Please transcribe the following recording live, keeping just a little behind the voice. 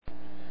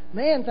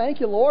Man, thank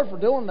you, Lord, for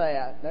doing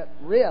that. That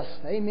risk.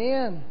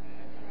 Amen.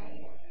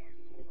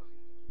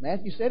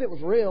 Matthew said it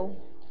was real.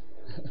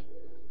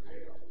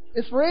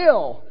 It's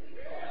real.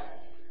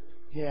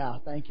 Yeah,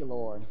 thank you,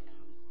 Lord.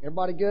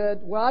 Everybody good?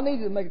 Well, I need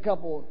to make a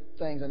couple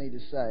things I need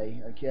to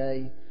say,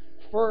 okay?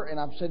 First, and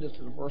I've said this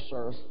to the first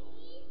service,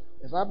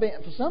 is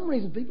for some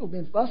reason, people have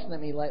been fussing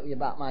at me lately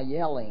about my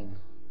yelling.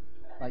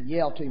 I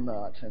yell too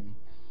much, and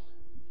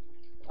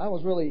I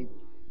was really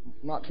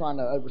not trying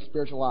to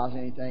over-spiritualize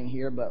anything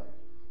here, but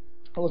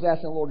I was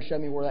asking the Lord to show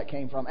me where that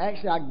came from.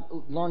 Actually, I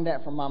learned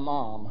that from my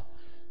mom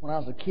when I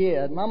was a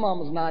kid. My mom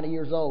was 90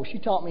 years old. She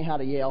taught me how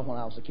to yell when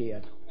I was a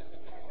kid.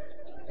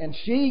 And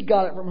she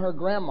got it from her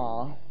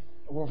grandma,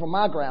 or from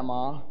my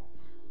grandma,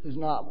 who's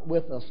not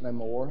with us no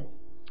more.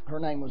 Her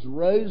name was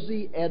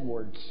Rosie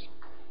Edwards.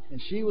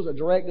 And she was a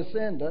direct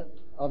descendant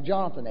of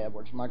Jonathan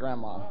Edwards, my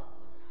grandma.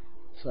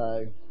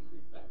 So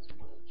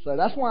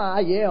that's why I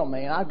yell,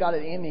 man. I've got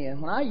it in me.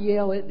 And when I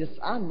yell,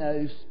 I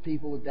know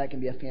people that can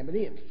be offended, but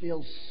it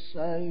feels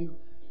so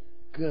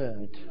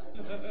good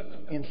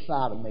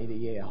inside of me to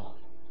yell.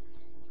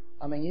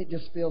 I mean, it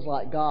just feels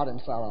like God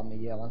inside of me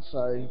yelling.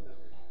 So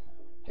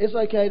it's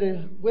okay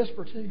to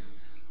whisper too.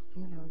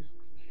 Who knows?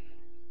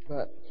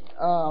 But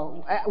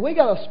we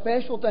got a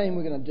special thing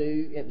we're going to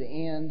do at the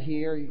end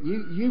here.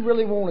 You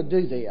really want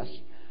to do this.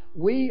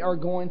 We are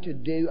going to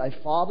do a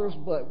Father's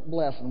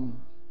blessing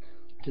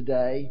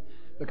today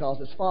because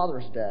it's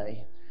Father's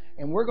Day.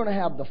 And we're going to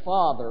have the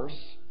fathers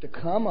to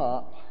come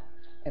up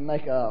and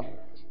make a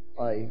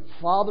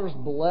Father's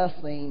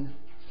blessing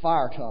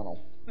fire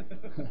tunnel.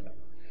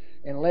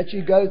 And let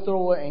you go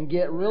through it and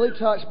get really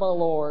touched by the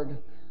Lord.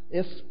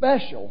 It's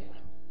special.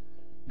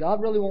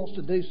 God really wants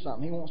to do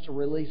something. He wants to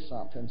release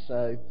something.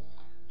 So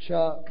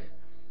Chuck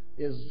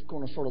is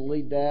going to sort of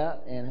lead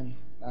that. And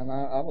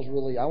I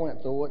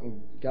went through it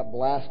and got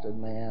blasted,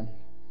 man,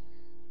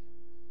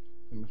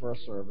 in the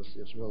first service.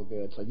 It's real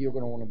good. So you're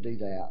going to want to do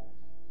that.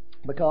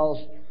 Because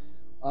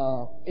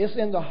it's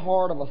in the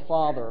heart of a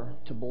father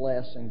to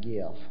bless and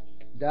give.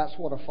 That's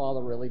what a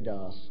father really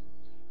does.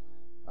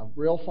 A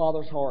real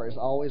father's heart is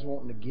always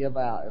wanting to give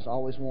out. Is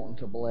always wanting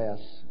to bless.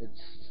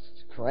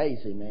 It's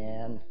crazy,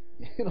 man.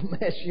 It'll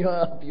mess you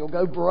up. You'll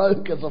go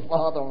broke as a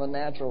father on the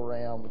natural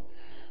realm.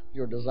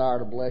 Your desire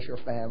to bless your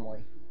family.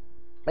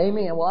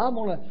 Amen. Well, I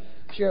want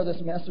to share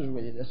this message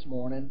with you this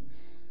morning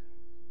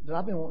that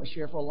I've been wanting to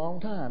share for a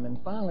long time. And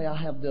finally, I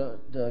have the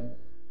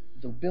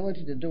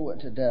ability to do it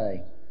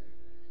today.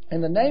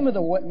 And the name of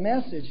the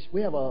message,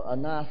 we have a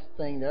nice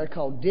thing there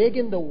called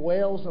Digging the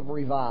Wells of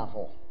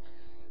Revival.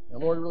 The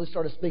Lord really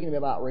started speaking to me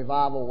about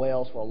revival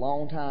wells for a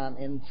long time,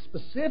 and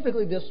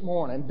specifically this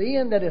morning,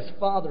 being that it's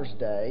Father's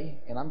Day,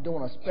 and I'm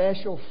doing a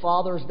special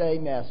Father's Day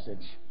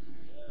message.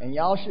 And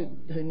y'all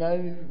who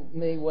know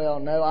me well,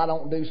 know I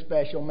don't do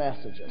special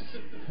messages.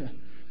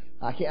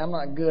 I'm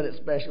not good at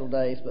special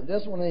days, but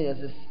this one is.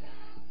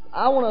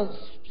 I want to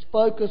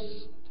focus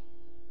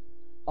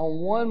on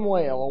one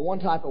well, or one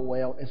type of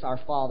well. It's our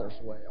Father's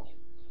well.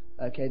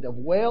 Okay, the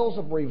wells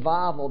of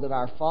revival that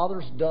our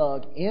fathers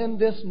dug in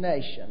this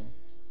nation,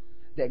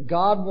 that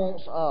God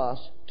wants us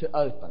to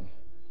open.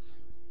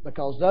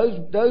 Because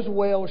those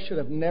wells should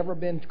have never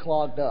been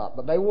clogged up.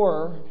 But they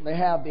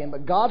have been.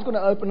 But God's going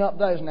to open up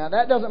those. Now,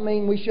 that doesn't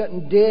mean we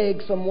shouldn't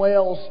dig some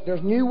wells.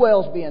 There's new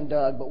wells being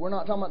dug, but we're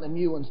not talking about the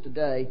new ones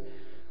today.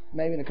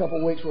 Maybe in a couple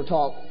of weeks we'll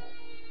talk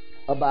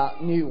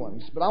about new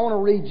ones. But I want to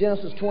read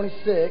Genesis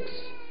 26,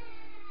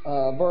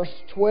 verse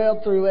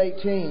 12 through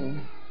 18.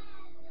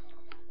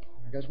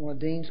 I guess one of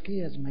Dean's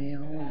kids,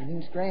 man. One of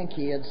Dean's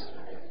grandkids.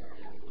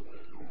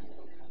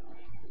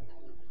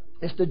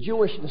 It's the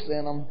Jewishness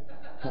in them.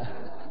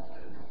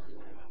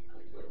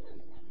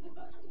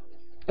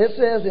 It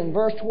says in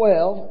verse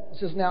 12, it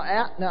says, Now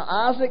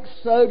Isaac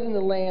sowed in the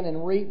land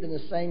and reaped in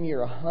the same year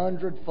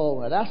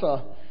 100-fold.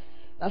 Now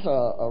that's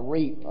a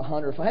reap,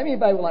 100-fold. How many of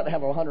you would like to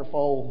have a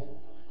 100-fold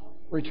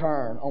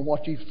return on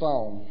what you've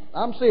sown?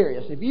 I'm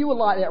serious. If you would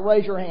like that,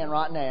 raise your hand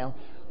right now.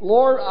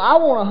 Lord, I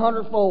want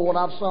 100-fold what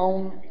I've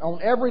sown on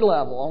every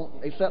level,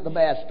 except the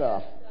bad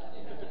stuff.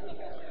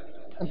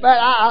 In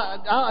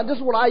fact, this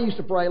is what I used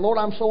to pray. Lord,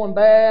 I'm sowing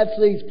bad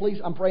seeds. Please,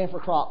 I'm praying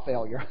for crop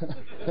failure.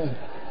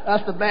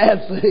 That's the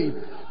bad seed.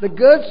 The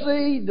good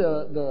seed,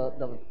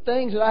 the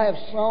things that I have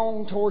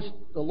sown towards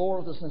the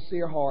Lord with a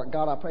sincere heart,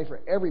 God, I pray for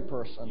every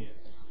person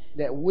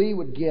that we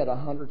would get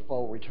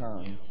 100-fold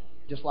return,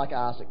 just like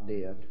Isaac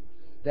did.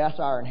 That's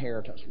our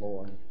inheritance,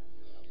 Lord.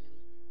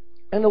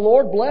 And the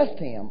Lord blessed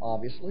him,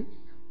 obviously.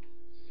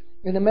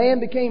 And the man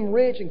became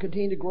rich and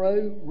continued to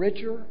grow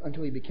richer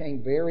until he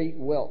became very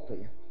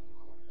wealthy.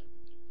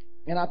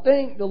 And I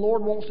think the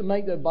Lord wants to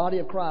make the body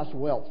of Christ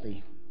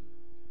wealthy,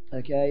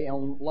 okay,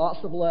 on lots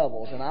of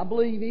levels. And I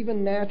believe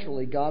even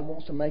naturally God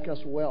wants to make us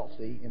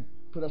wealthy and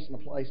put us in a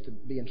place to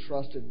be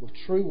entrusted with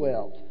true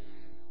wealth.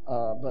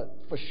 But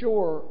for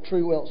sure,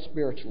 true wealth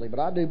spiritually. But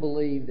I do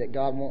believe that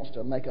God wants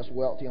to make us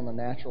wealthy on the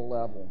natural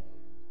level,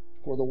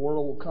 where the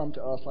world will come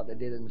to us like they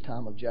did in the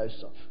time of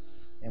Joseph.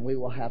 And we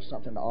will have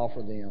something to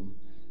offer them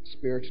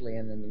spiritually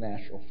and in the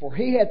natural. For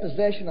he had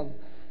possession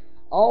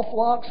all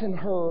flocks and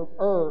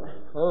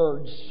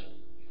herds,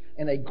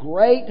 and a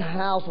great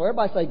household.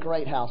 Everybody say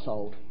great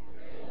household.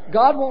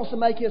 God wants to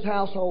make His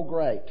household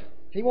great.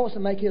 He wants to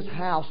make His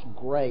house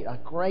great, a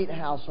great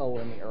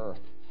household in the earth.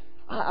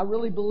 I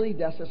really believe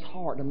that's His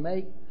heart, to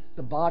make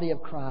the body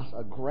of Christ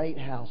a great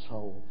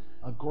household,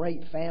 a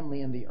great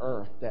family in the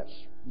earth that's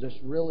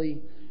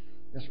really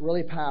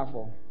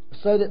powerful.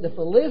 So that the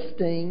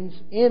Philistines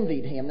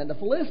envied him. Now, the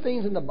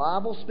Philistines in the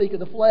Bible speak of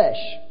the flesh.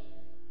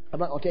 I'm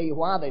not going to tell you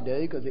why they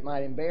do, because it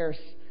might embarrass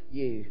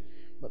you.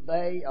 But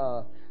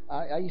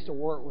I used to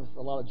work with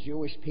a lot of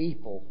Jewish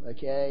people,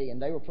 okay,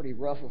 and they were pretty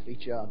rough with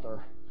each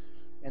other.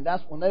 And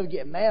that's when they would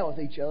get mad with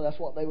each other, that's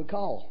what they would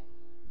call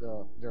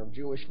their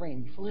Jewish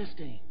friend, you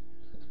Philistine.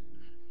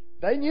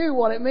 They knew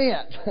what it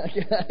meant,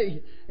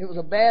 okay? It was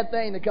a bad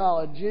thing to call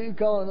a Jew.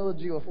 Calling another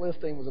Jew a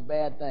Philistine was a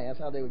bad thing. That's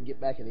how they would get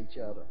back at each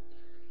other.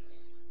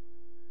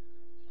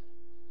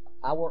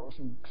 I worked with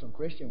some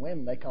Christian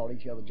women. They called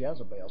each other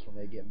Jezebels when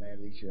they get mad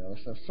at each other.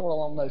 So sort of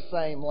along those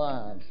same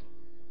lines.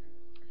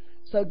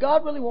 So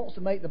God really wants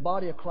to make the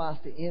body of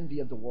Christ the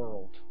envy of the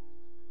world,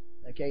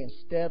 okay,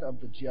 instead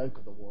of the joke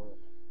of the world.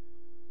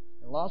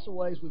 In lots of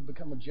ways, we've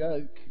become a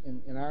joke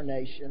in our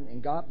nation,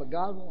 but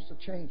God wants to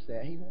change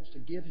that. He wants to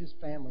give His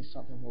family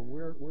something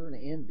where we're an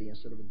envy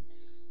instead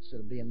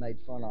of being made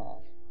fun of.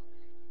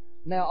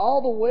 Now,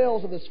 all the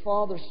wells of his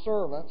father's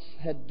servants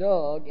had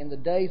dug in the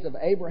days of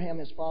Abraham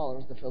his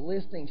fathers, the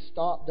Philistines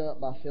stopped up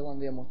by filling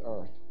them with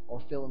earth,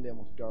 or filling them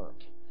with dirt.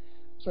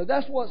 So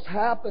that's what's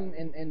happened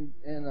in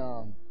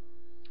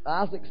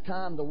Isaac's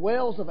time. The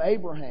wells of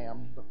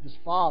Abraham, his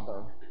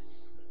father,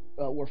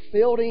 were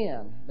filled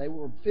in. They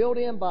were filled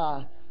in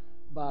by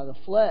the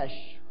flesh.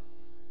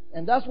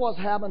 And that's what's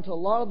happened to a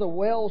lot of the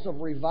wells of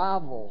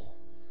revival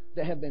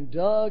that have been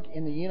dug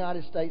in the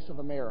United States of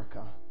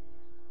America.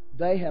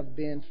 They have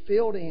been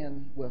filled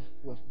in with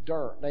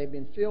dirt. They've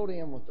been filled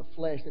in with the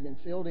flesh. They've been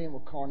filled in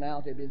with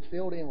carnality. They've been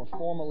filled in with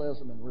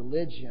formalism and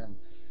religion.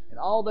 And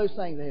all those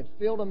things, they have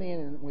filled them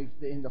in,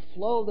 and the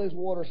flow of those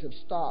waters have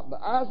stopped.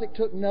 But Isaac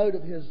took note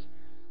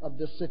of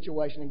this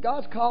situation. And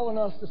God's calling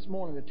us this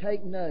morning to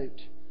take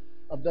note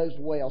of those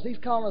wells. He's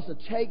calling us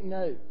to take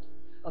note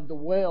of the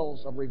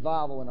wells of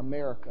revival in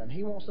America. And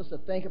He wants us to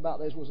think about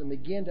those wells and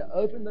begin to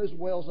open those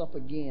wells up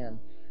again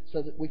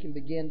so that we can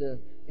begin to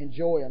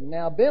enjoy them.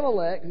 Now,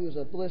 Abimelech, who was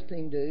a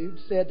Philistine dude,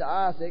 said to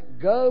Isaac,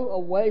 "Go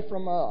away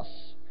from us,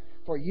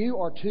 for you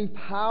are too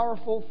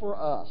powerful for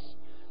us."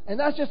 And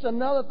that's just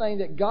another thing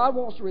that God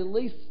wants to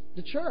release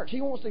the church.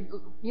 He wants to,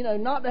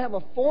 not to have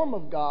a form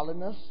of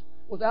godliness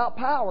without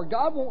power.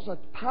 God wants a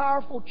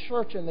powerful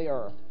church in the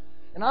earth.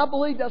 And I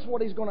believe that's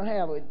what He's going to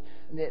have,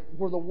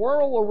 where the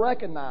world will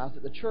recognize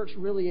that the church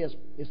really is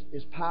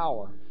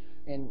power.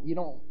 And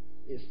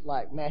it's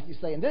like Matthew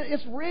saying,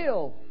 it's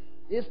real.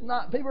 It's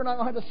not. People are not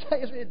going to have to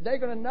say it. They're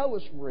going to know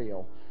it's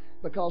real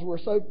because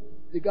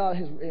God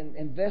has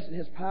invested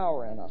His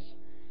power in us.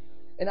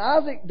 And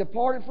Isaac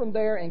departed from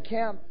there and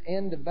camped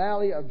in the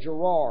valley of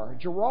Gerar.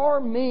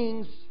 Gerar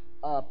means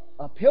a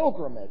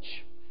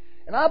pilgrimage.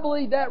 And I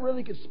believe that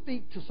really could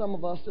speak to some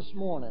of us this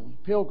morning.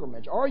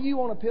 Pilgrimage. Are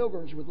you on a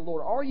pilgrimage with the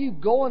Lord? Are you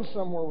going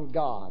somewhere with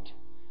God?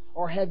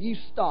 Or have you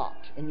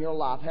stopped in your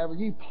life? Have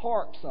you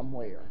parked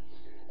somewhere?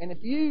 And if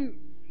you've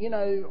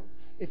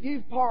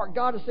parked,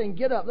 God is saying,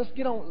 get up, let's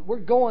get on. We're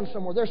going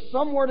somewhere. There's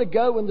somewhere to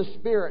go in the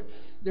Spirit.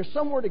 There's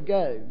somewhere to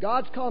go.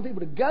 God's calling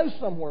people to go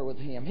somewhere with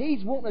Him.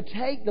 He's wanting to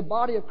take the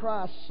body of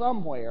Christ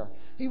somewhere.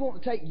 He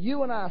wants to take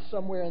you and I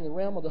somewhere in the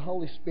realm of the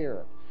Holy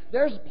Spirit.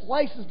 There's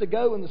places to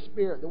go in the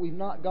Spirit that we've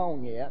not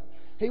gone yet.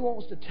 He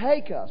wants to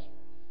take us.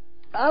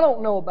 I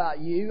don't know about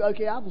you.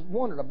 Okay, I was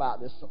wondering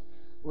about this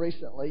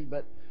recently,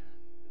 but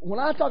when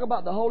I talk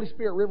about the Holy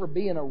Spirit River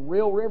being a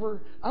real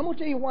river, I'm going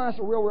to tell you why it's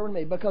a real river to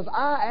me. Because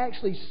I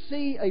actually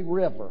see a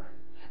river,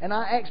 and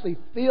I actually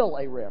feel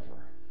a river.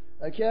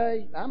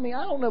 Okay? I mean,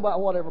 I don't know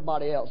about what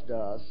everybody else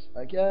does.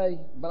 Okay?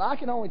 But I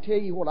can only tell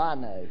you what I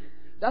know.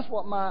 That's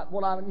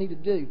what I need to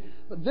do.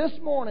 But this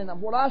morning,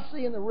 what I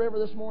see in the river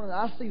this morning,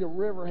 I see the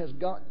river has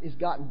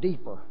gotten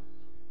deeper.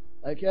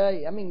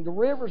 Okay? I mean, the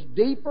river's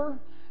deeper,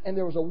 and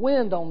there was a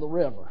wind on the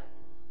river.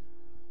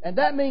 And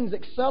that means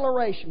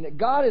acceleration, that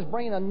God is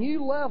bringing a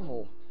new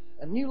level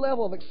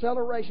of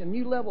acceleration, a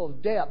new level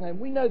of depth. And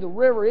we know the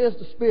river is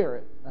the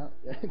Spirit,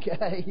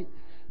 okay?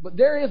 But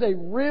there is a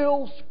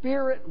real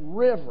Spirit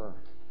river.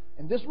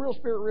 And this real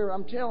Spirit river,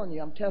 I'm telling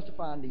you, I'm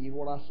testifying to you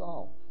what I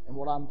saw and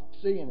what I'm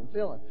seeing and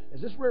feeling, is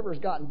this river has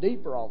gotten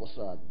deeper all of a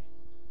sudden,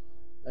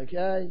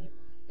 okay?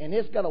 And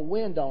it's got a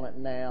wind on it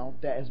now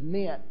that has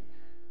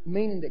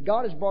meaning that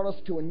God has brought us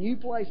to a new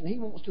place and He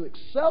wants to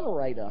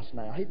accelerate us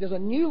now. There's a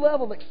new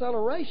level of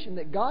acceleration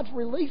that God's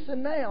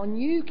releasing now,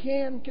 and you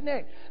can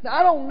connect. Now,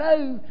 I don't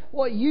know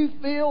what you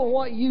feel and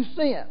what you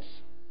sense.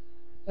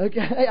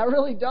 Okay? I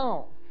really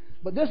don't.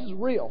 But this is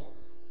real.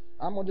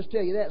 I'm going to just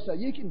tell you that so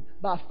you can,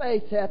 by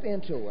faith, tap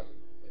into it.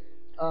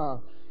 I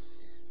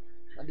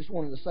just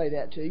wanted to say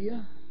that to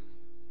you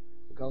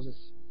because it's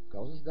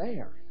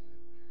there.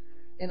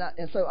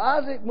 And so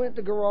Isaac went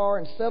to Gerar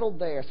and settled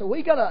there. So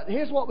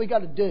here's what we got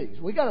to do.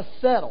 We got to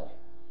settle.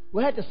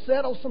 We had to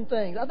settle some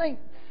things. I think,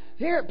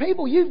 here,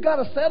 people, you've got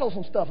to settle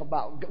some stuff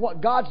about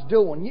what God's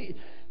doing.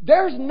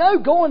 There's no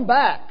going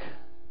back.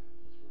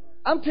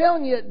 I'm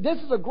telling you, this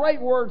is a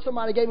great word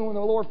somebody gave me when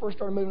the Lord first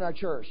started moving our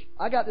church.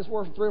 I got this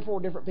word from 3 or 4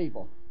 different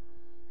people.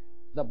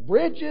 The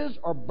bridges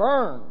are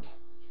burned.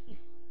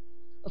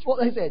 That's what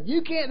they said.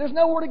 There's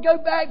nowhere to go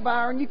back,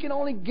 Byron. You can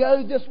only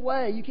go this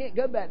way. You can't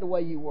go back the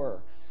way you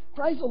were.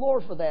 Praise the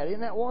Lord for that.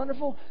 Isn't that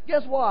wonderful?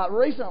 Guess what?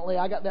 Recently,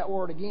 I got that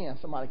word again.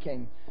 Somebody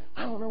came.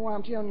 I don't know why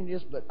I'm telling you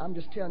this, but I'm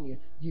just telling you,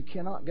 you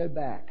cannot go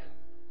back.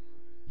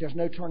 There's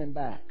no turning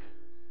back.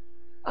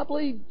 I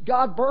believe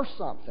God birthed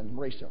something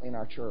recently in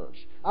our church.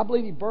 I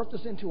believe He birthed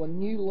us into a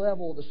new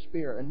level of the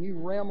Spirit, a new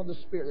realm of the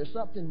Spirit. There's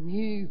something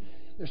new.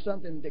 There's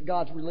something that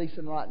God's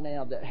releasing right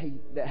now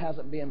that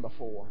hasn't been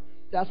before.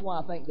 That's why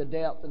I think the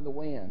depth and the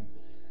wind,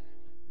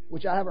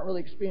 which I haven't really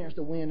experienced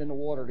the wind and the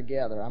water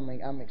together.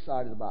 I'm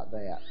excited about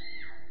that.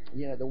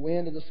 You know, the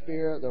wind of the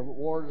Spirit, the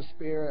water of the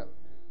Spirit,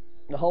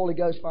 the Holy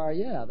Ghost fire.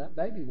 Yeah, that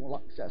baby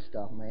likes that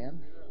stuff, man.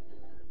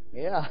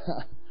 Yeah.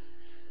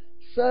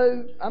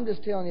 So, I'm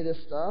just telling you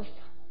this stuff.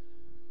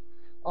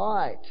 All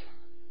right.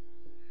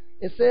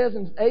 It says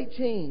in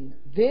 18,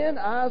 Then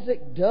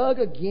Isaac dug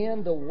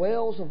again the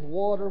wells of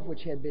water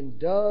which had been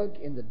dug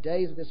in the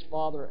days of his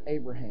father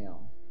Abraham.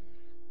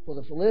 For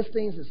the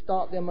Philistines had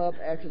stopped them up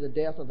after the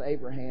death of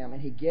Abraham,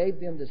 and he gave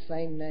them the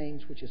same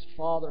names which his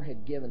father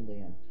had given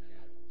them.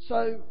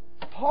 So,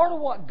 part of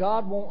what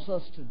God wants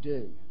us to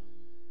do,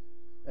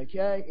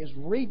 okay, is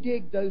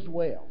redig those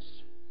wells,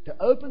 to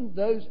open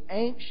those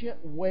ancient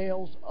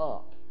wells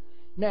up.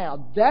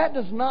 Now, that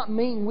does not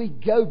mean we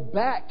go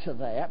back to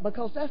that,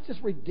 because that's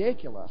just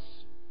ridiculous.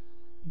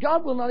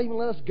 God will not even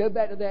let us go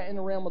back to that in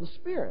the realm of the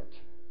Spirit.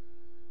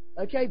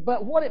 Okay,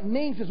 but what it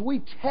means is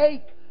we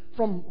take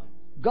from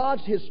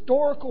God's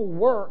historical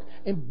work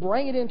and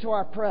bring it into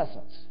our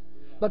presence,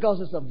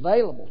 because it's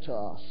available to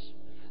us.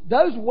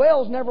 Those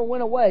wells never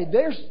went away.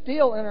 They're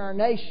still in our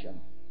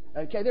nation.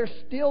 Okay, they're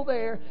still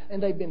there,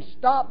 and they've been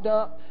stopped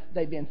up.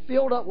 They've been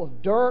filled up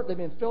with dirt. They've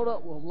been filled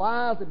up with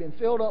lies. They've been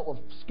filled up with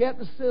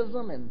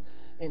skepticism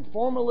and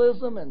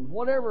formalism and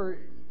whatever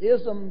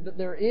ism that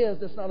there is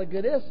that's not a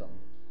good ism.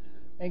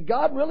 And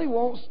God really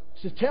wants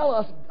to tell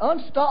us,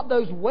 unstop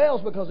those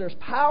wells, because there's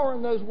power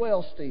in those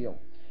wells still.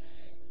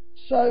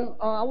 So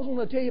I was going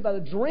to tell you about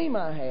a dream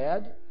I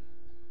had,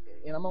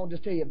 and I'm going to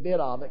just tell you a bit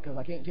of it because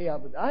I can't tell you.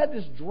 But I had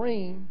this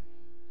dream.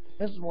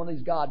 This is one of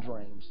these God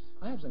dreams.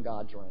 I have some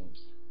God dreams.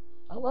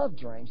 I love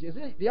dreams. Do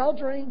y'all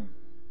dream?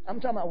 I'm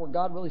talking about where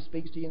God really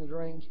speaks to you in the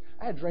dreams.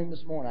 I had a dream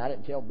this morning. I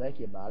didn't tell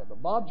Becky about it,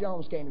 but Bob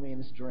Jones came to me in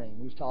this dream.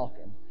 We was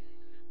talking,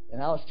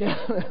 and I was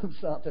telling him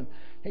something.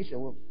 He said,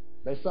 "Well,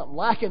 there's something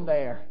lacking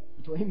there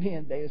between me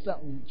and Dave. There's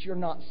something that you're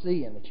not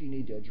seeing that you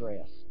need to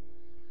address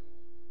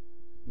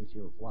with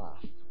your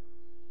wife."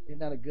 Isn't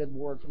that a good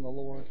word from the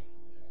Lord?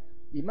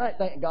 You might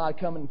think God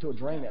coming into a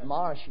dream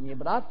admonishing you,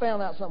 but I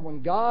found out something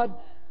when God...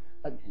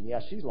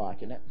 yeah, she's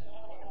liking it.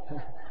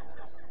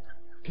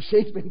 Because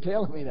she's been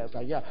telling me that. It's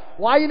like, yeah,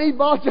 why you need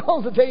Bob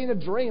Jones to tell you in a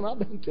dream? I've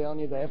been telling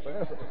you that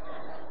forever.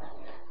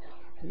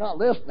 You're not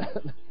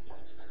listening.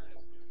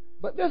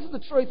 But this is the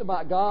truth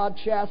about God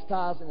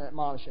chastising and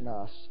admonishing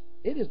us.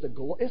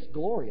 It's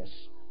glorious.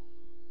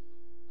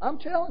 I'm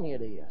telling you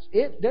it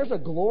is. There's a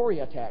glory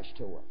attached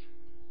to it.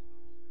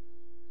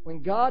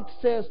 When God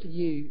says to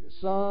you,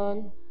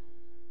 son,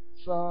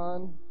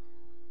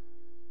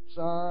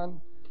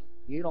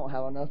 you don't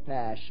have enough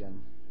passion.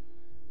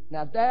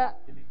 Now that,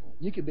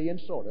 you could be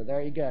insulted.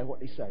 There you go. What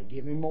did he say?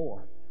 Give me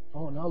more.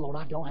 Oh no, Lord,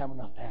 I don't have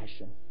enough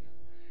passion.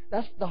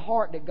 That's the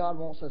heart that God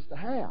wants us to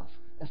have.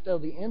 Instead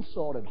of the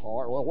insulted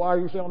heart. Well, why are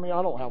you telling me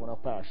I don't have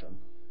enough passion?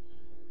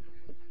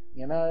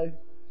 You know,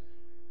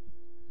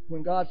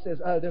 when God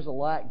says, oh, there's a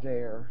lack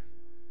there,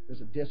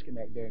 there's a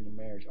disconnect there in your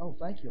marriage. Oh,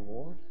 thank you,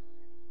 Lord.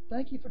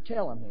 Thank you for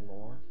telling me,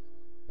 Lord,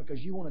 because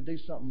you want to do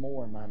something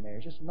more in my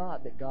marriage. It's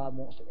not that God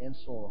wants to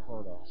insult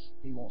or hurt us.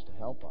 He wants to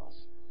help us.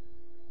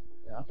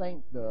 And I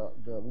think the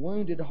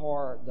wounded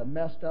heart, the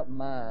messed up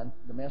mind,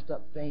 the messed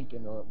up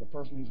thinking, the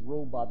person who's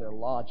ruled by their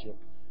logic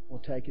will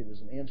take it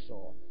as an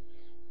insult.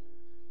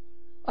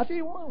 I tell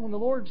you what, when the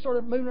Lord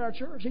started moving our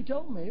church, He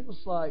told me, it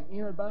was like,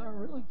 you know, Byron,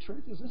 really, the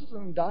truth is, this is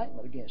an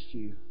indictment against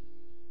you.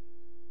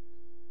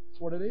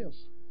 That's what it is.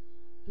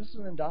 This is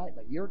an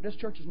indictment. This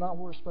church is not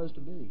where it's supposed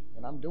to be,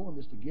 and I'm doing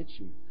this to get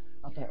you.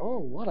 I think, oh,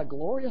 what a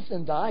glorious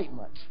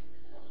indictment.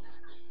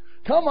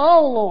 Come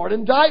on, Lord,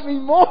 indict me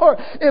more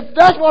if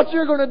that's what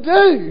you're going to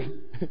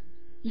do.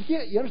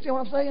 You understand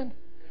what I'm saying?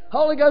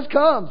 Holy Ghost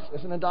comes.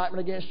 It's an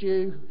indictment against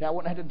you. I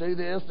wouldn't have to do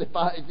this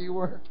if you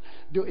weren't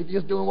if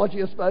you're doing what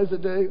you're supposed to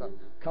do.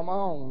 Come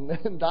on,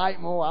 indict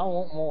more. I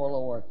want more,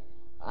 Lord.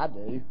 I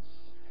do.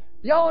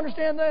 Y'all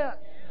understand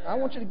that? I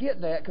want you to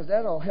get that because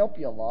that'll help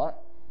you a lot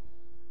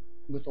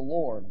with the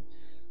Lord.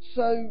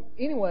 So,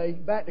 anyway,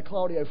 back to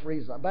Claudio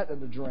Friesen, back to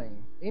the dream.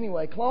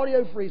 Anyway,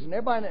 Claudio Friesen,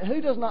 everybody,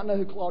 who does not know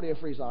who Claudio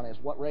Friesen is?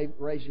 What raise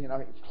your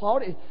hand?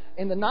 Claudio,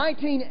 in the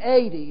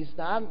 1980s,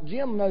 now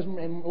Jim knows,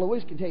 and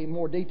Louise can tell you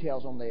more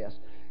details on this.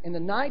 In the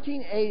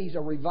 1980s,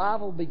 a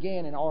revival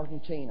began in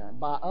Argentina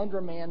under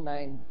a man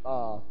named,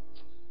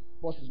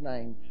 what's his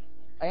name?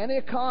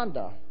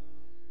 Anaconda.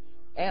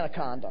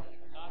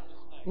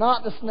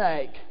 Not the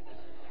snake.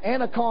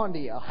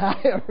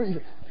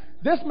 Anacondia.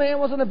 This man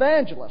was an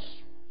evangelist.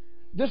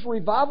 This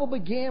revival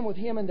began with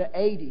him in the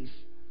 80s.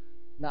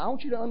 Now, I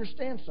want you to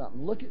understand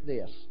something. Look at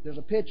this. There's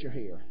a picture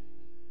here.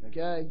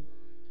 Okay?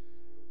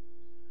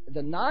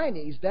 The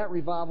 90s, that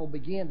revival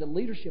began, the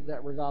leadership of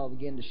that revival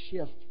began to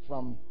shift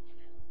from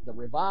the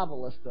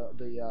revivalist,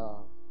 the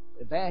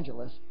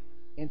evangelist,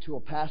 into a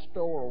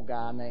pastoral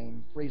guy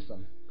named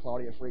Friesen,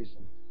 Claudio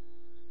Friesen.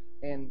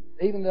 And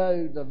even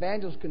though the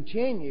evangelist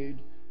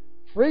continued,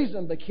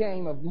 Friesen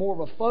became more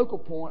of a focal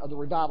point of the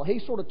revival. He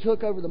sort of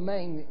took over the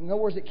main. In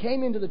other words, it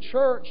came into the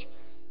church,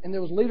 and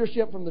there was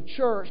leadership from the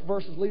church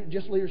versus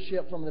just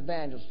leadership from an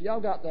evangelist.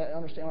 Y'all got that?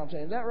 Understand what I'm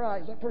saying? Is that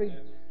right? Is that pretty?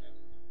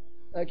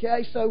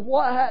 Okay, so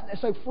what happened?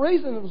 So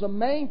Friesen was a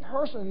main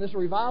person in this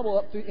revival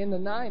up through in the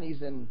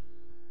 90s, and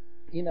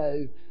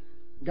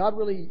God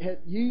really had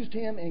used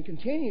him and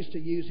continues to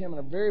use him in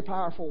a very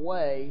powerful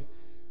way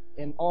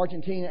in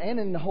Argentina and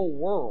in the whole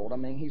world. I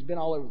mean, he's been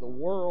all over the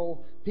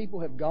world.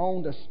 People have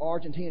gone to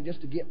Argentina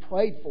just to get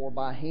prayed for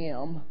by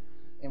him.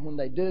 And when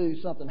they do,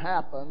 something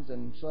happens,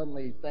 and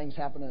suddenly things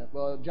happen.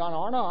 Well, John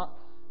Arnott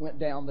went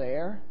down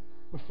there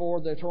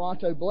before the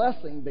Toronto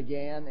Blessing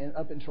began, and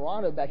up in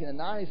Toronto back in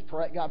the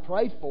 90s, got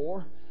prayed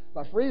for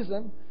by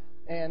Friesen,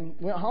 and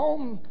went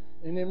home.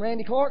 And then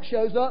Randy Clark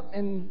shows up,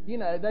 and,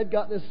 they've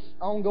got this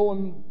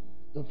ongoing,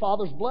 the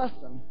Father's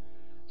blessing.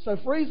 So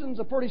Friesen's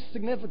a pretty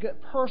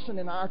significant person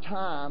in our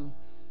time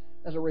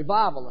as a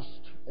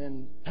revivalist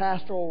and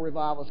pastoral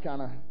revivalist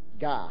kind of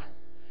guy.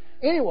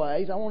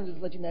 Anyways, I wanted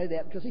to let you know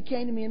that because he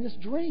came to me in this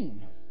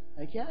dream,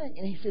 okay?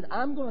 And he said,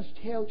 I'm going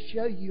to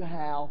show you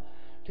how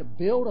to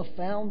build a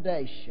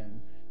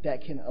foundation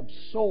that can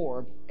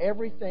absorb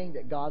everything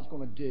that God's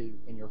going to do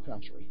in your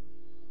country.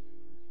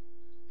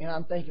 And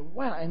I'm thinking,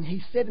 wow. And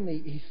he said to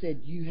me,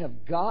 you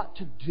have got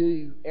to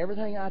do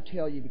everything I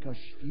tell you, because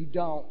if you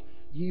don't,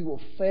 you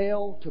will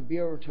fail to be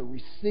able to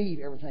receive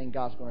everything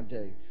God's going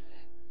to do.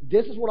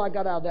 This is what I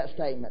got out of that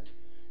statement.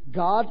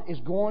 God is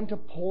going to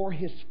pour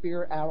His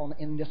Spirit out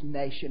in this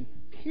nation,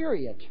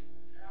 period.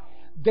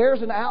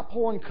 There's an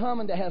outpouring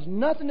coming that has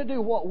nothing to do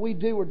with what we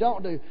do or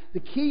don't do. The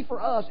key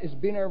for us is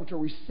being able to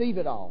receive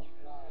it all.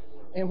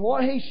 And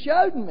what He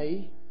showed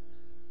me,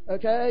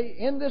 okay,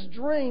 in this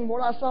dream,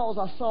 what I saw was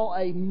I saw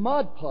a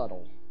mud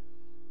puddle.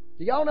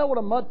 Do y'all know what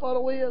a mud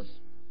puddle is?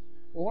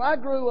 Well, when I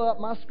grew up,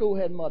 my school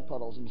had mud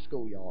puddles in the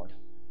schoolyard.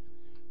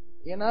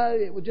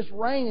 It would just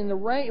rain, and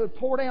it would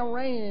pour down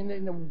rain,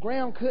 and the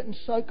ground couldn't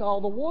soak all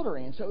the water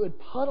in. So it would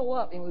puddle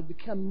up, and it would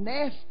become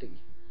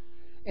nasty.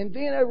 And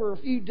then over a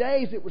few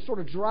days, it would sort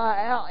of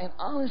dry out. And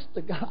honest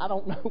to God, I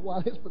don't know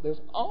why this, but there's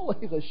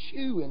always a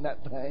shoe in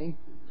that thing.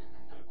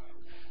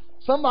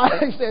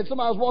 Somebody said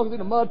somebody was walking through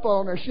the mud puddle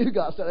and their shoe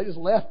got stuck. They just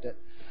left it.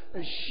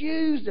 There's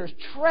shoes, there's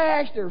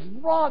trash, there's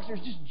rocks, there's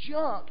just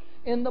junk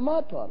in the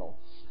mud puddle.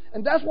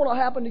 And that's what will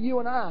happen to you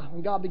and I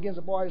when God begins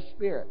to pour His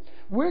Spirit.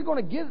 We're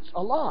going to get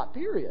a lot,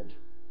 period.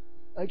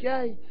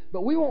 Okay?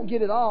 But we won't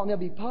get it all, and there'll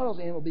be puddles,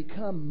 and it will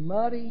become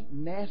muddy,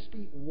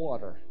 nasty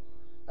water.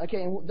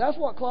 Okay, and that's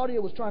what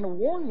Claudia was trying to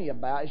warn me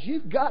about, is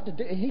you've got to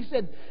do, and he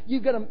said,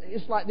 you've got to,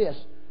 it's like this.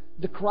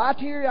 The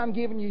criteria I'm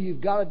giving you,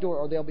 you've got to do it,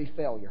 or there'll be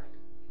failure.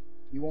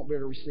 You won't be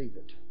able to receive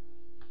it.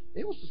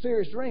 It was a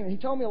serious dream, and he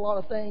told me a lot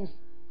of things,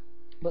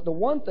 but the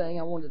one thing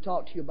I wanted to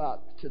talk to you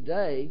about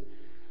today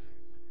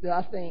that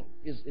I think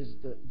is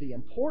the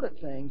important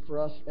thing for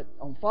us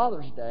on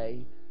Father's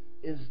Day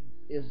is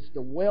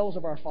the wells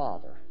of our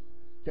Father.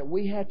 That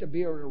we have to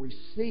be able to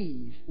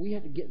receive, we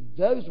have to get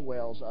those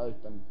wells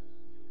open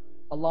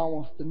along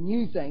with the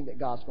new thing that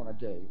God's going to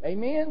do.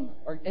 Amen?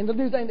 And the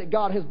new thing that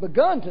God has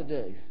begun to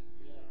do.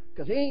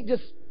 Because He ain't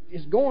just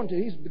is going to,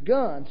 He's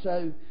begun.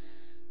 So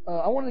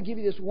I wanted to give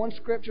you this one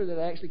scripture that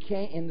actually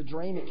came in the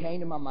dream. It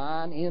came to my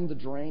mind in the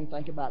dream.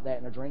 Think about that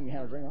in a dream. You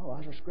have a dream. Oh,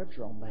 there's a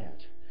scripture on that.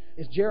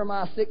 It's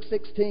Jeremiah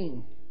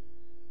 6:16.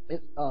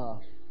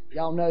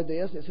 Y'all know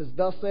this. It says,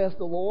 Thus saith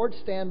the Lord,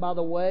 stand by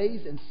the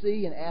ways and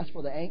see and ask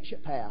for the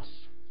ancient paths,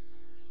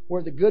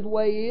 where the good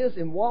way is,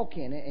 and walk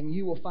in it, and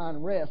you will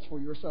find rest for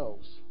your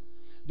souls.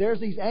 There's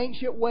these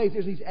ancient ways.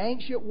 There's these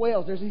ancient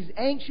wells. There's these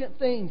ancient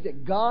things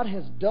that God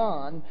has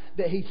done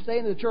that He's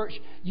saying to the church,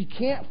 you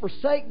can't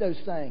forsake those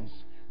things.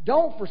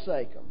 Don't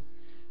forsake them.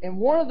 And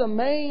one of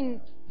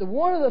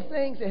the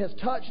things that has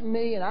touched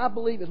me, and I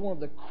believe is one of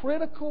the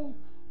critical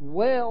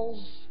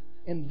wells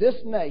in this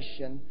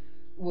nation,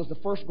 was the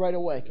First Great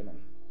Awakening.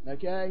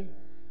 Okay?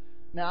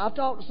 Now, I've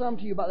talked to some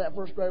of you about that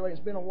First Great Awakening.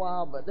 It's been a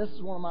while, but this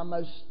is one of my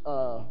most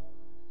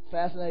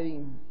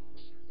fascinating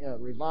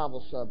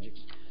revival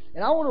subjects.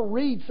 And I want to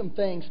read some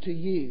things to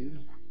you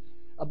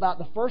about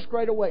the First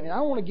Great Awakening.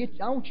 I want you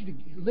to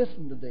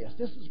listen to this.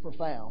 This is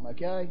profound,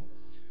 okay?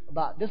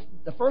 About this,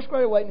 the First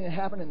Great Awakening that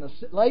happened in the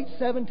late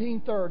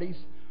 1730s,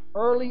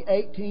 early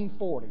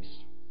 1840s.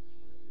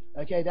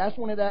 Okay, that's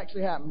when it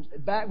actually happened.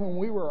 Back when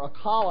we were a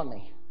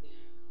colony.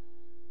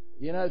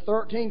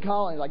 13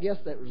 colonies. I guess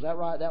was that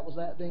right? That was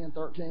that then,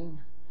 13?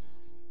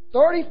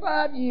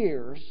 35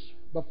 years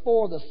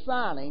before the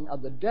signing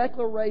of the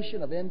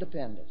Declaration of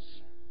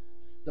Independence,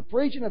 the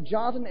preaching of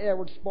Jonathan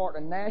Edwards sparked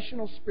a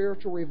national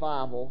spiritual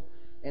revival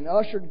and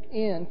ushered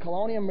in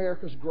colonial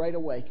America's Great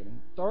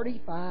Awakening.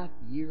 35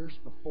 years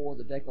before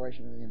the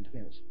Declaration of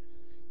Independence.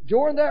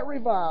 During that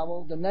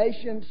revival, the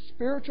nation's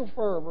spiritual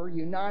fervor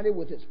united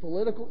with its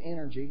political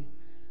energy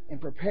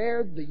and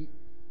prepared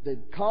the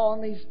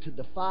colonies to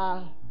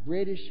defy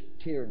British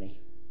tyranny.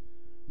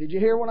 Did you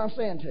hear what I'm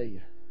saying to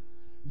you?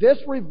 This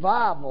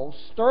revival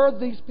stirred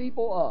these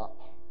people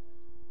up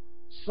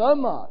so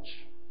much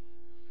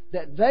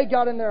that they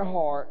got in their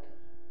heart,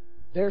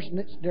 there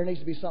needs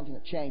to be something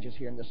that changes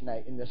here in this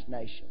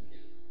nation.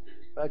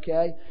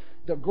 Okay?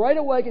 The Great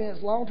Awakening and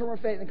its long-term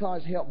effect in the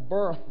colonies helped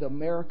birth the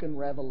American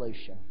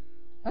Revolution.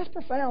 That's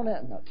profound,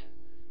 isn't it?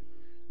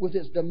 With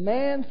its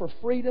demand for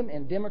freedom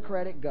and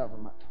democratic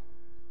government.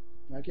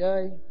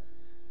 Okay?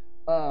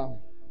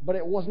 But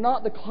it was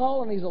not the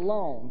colonies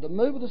alone. The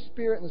move of the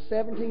Spirit in the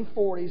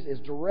 1740s is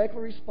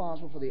directly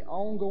responsible for the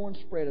ongoing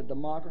spread of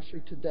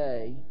democracy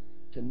today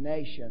to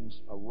nations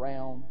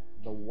around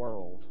the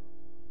world.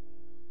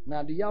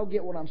 Now, do y'all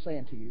get what I'm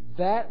saying to you?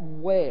 That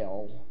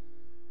well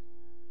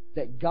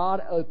that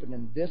God opened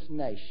in this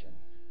nation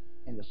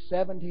in the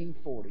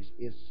 1740s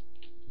is,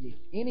 if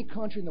any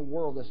country in the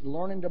world that's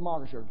learning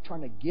democracy or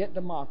trying to get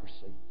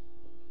democracy,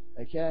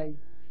 okay,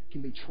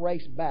 can be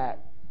traced back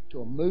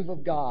to a move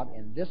of God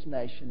in this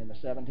nation in the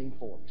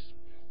 1740s.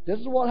 This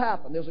is what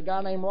happened. There's a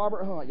guy named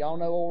Robert Hunt. Y'all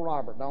know old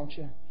Robert, don't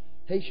you?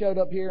 He showed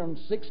up here in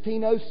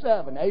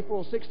 1607, April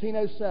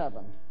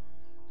 1607.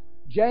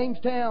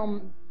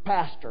 Jamestown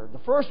pastor, the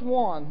first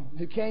one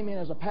who came in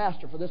as a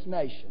pastor for this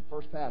nation.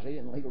 First pastor. He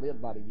didn't live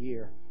about a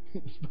year.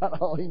 That's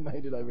about all he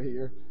made it over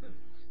here.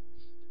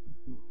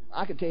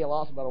 I could tell you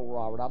lots about old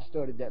Robert. I've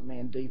studied that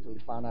man deeply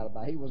to find out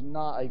about it. He was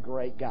not a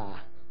great guy.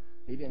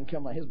 He didn't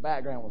come. His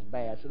background was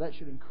bad, so that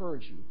should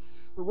encourage you.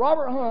 But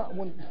Robert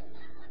Hunt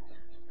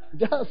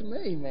does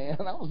me, man.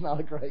 I was not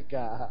a great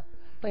guy.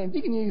 Man, if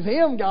you can use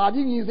him, God,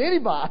 you can use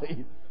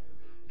anybody.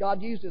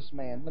 God used this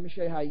man. Let me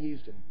show you how He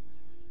used him.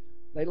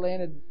 They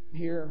landed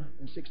here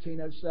in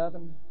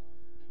 1607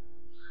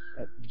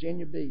 at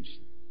Virginia Beach,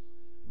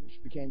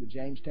 which became the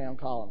Jamestown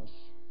colonists.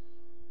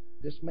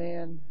 This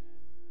man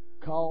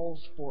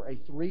calls for a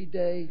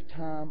 3-day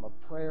time of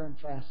prayer and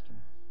fasting.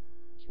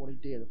 That's what he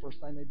did. The first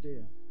thing they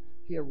did.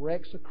 He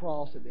erects a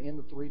cross at the end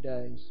of 3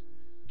 days,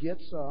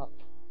 gets up,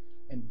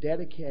 and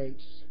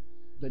dedicates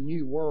the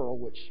new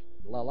world, which,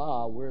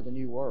 we're the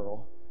new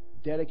world,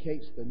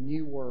 dedicates the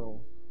new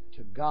world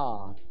to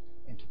God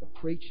and to the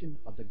preaching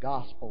of the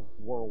gospel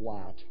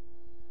worldwide.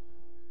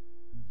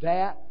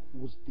 That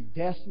was the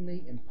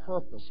destiny and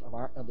purpose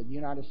of the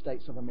United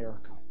States of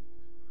America.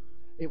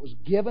 It was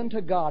given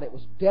to God, it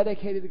was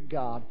dedicated to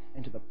God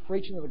and to the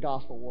preaching of the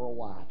gospel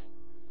worldwide.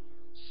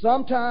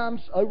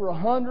 Sometimes, over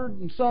 100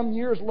 and some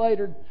years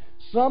later,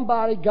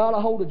 somebody got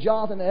a hold of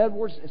Jonathan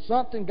Edwards, and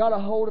something got a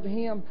hold of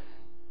him.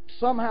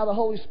 Somehow the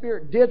Holy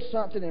Spirit did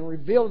something and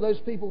revealed to those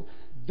people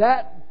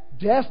that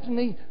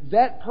destiny,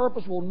 that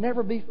purpose will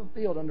never be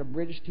fulfilled under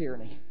British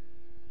tyranny.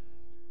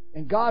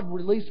 And God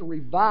released a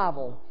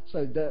revival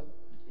so that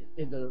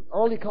the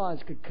early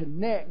colonies could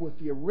connect with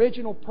the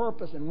original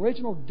purpose and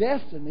original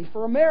destiny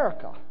for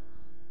America.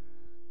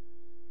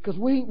 Because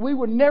we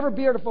would never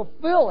be able to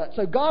fulfill it.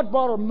 So God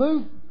brought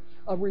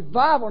a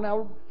revival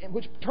now,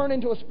 which turned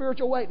into a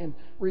spiritual awakening.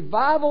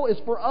 Revival is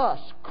for us,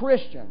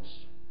 Christians.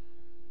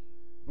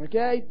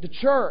 Okay? The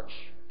church.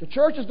 The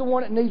church is the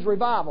one that needs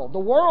revival. The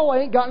world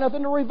ain't got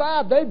nothing to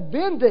revive. They've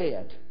been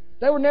dead.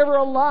 They were never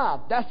alive.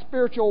 That's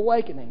spiritual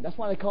awakening. That's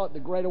why they call it the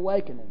Great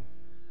Awakening.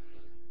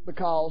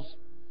 Because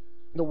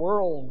the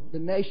world, the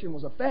nation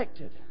was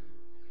affected.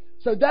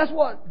 So that's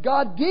what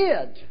God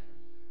did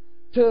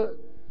to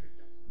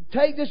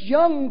take this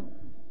young,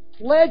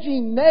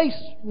 fledgling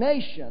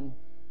nation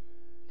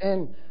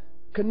and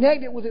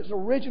connect it with its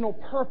original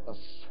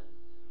purpose.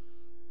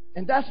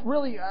 And that's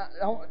really,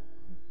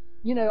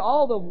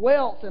 all the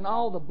wealth and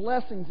all the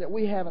blessings that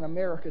we have in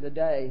America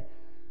today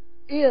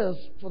is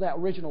for that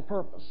original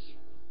purpose.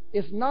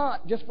 It's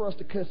not just for us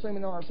to consume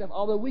it on ourselves,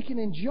 although we can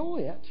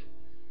enjoy it.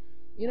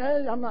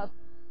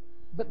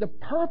 But the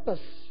purpose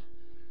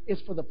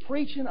is for the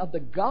preaching of the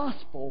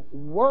gospel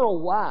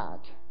worldwide.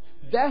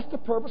 That's the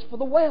purpose for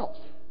the wealth.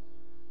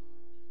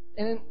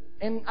 And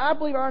I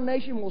believe our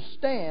nation will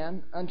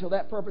stand until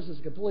that purpose is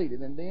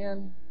completed. And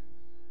then,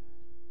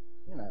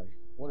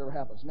 whatever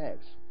happens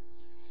next.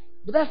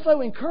 But that's so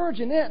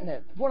encouraging, isn't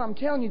it? What I'm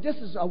telling you, this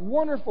is a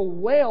wonderful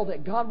well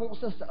that God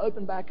wants us to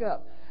open back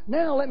up.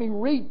 Now let me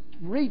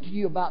read to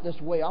you about this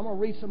well. I'm going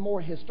to read some more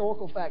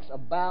historical facts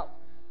about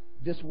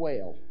this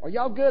well. Are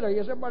y'all good?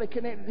 Is everybody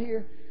connected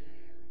here?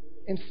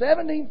 In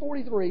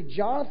 1743,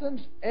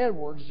 Jonathan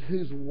Edwards,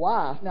 whose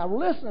wife... Now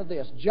listen to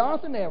this.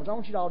 Jonathan Edwards, I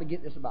want you all to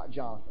get this about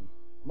Jonathan.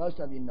 Most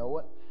of you know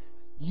it.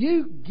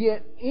 You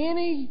get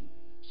any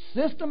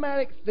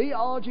systematic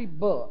theology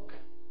book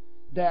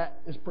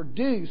that is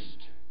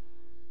produced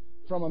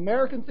from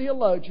American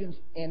theologians,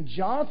 and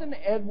Jonathan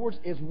Edwards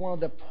is one of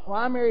the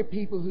primary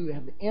people who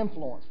have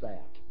influenced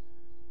that.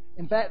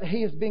 In fact,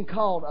 he has been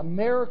called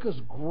America's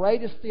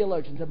greatest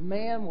theologian. The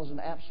man was an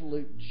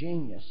absolute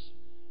genius.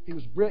 He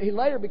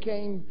later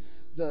became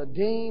the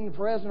dean,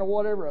 president, or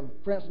whatever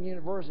of Princeton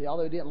University,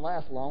 although it didn't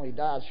last long. He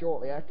died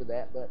shortly after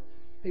that, but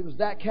he was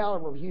that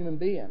caliber of human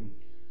being.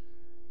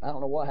 I don't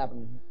know what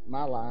happened in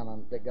my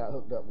line that got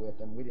hooked up with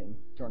him. We didn't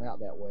turn out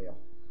that well.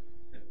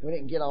 We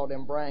didn't get all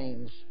them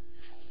brains.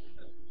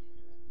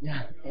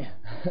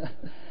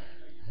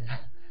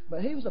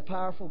 But he was a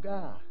powerful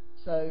guy.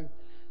 So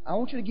I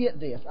want you to get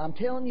this. I'm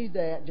telling you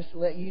that just to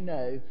let you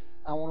know.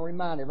 I want to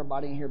remind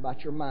everybody in here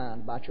about your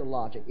mind, about your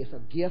logic. It's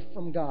a gift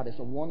from God. It's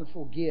a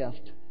wonderful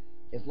gift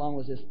as long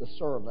as it's the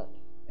servant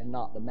and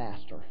not the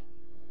master.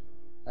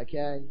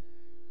 Okay?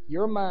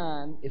 Your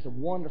mind is a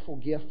wonderful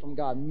gift from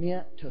God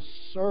meant to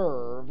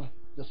serve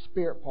the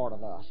spirit part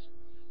of us.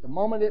 The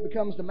moment it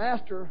becomes the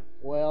master,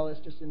 well, it's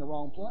just in the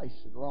wrong place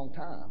at the wrong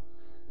time,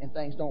 and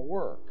things don't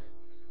work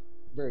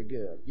very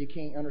good. You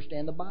can't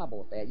understand the Bible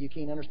with that. You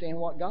can't understand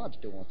what God's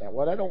doing with that.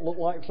 Well, that don't look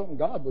like something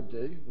God would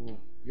do.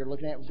 You're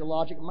looking at it with your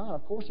logic and mind.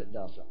 Of course it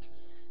doesn't.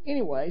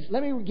 Anyways,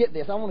 let me get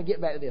this. I want to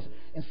get back to this.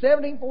 In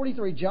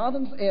 1743,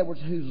 Jonathan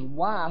Edwards, whose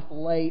wife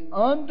lay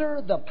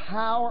under the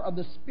power of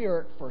the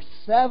Spirit for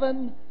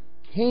 17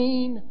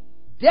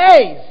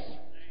 days.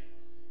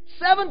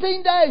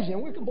 17 days.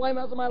 And we complain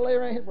about somebody laying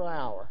around here for an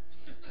hour.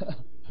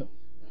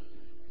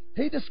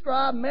 He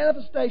described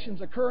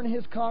manifestations occurring in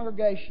his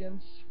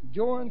congregations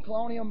during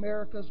colonial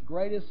America's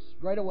Great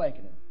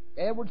Awakening.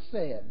 Edwards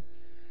said,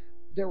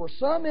 there were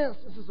some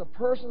instances of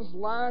persons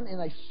lying in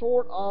a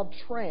sort of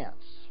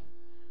trance,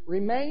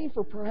 remaining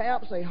for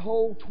perhaps a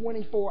whole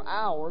 24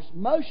 hours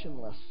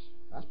motionless.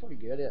 That's pretty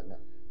good, isn't it?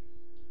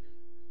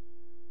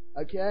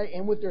 Okay,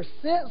 and with their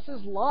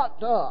senses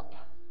locked up,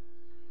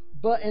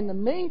 but in the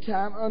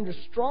meantime under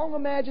strong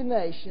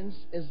imaginations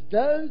as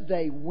though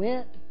they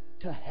went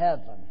to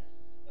heaven.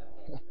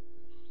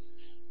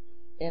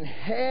 And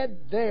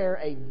had there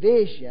a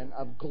vision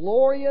of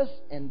glorious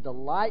and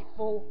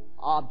delightful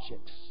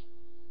objects.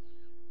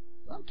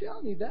 I'm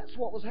telling you, that's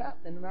what was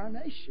happening in our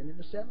nation in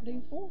the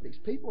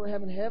 1740s. People were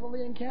having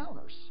heavenly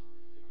encounters.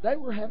 They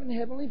were having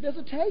heavenly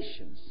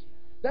visitations.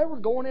 They were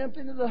going up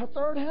into the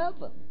third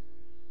heaven.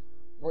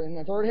 Or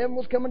the third heaven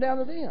was coming down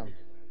to them.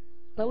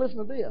 Now listen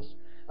to this.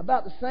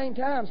 About the same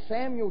time,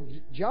 Samuel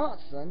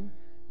Johnson,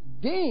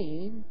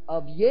 dean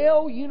of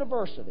Yale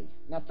University.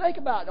 Now think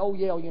about old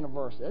Yale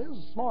University. These were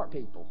smart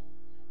people.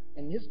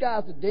 And this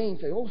guy's the dean.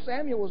 So old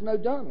Samuel was no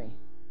dummy.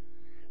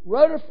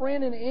 Wrote a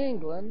friend in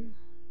England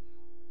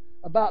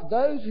about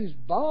those whose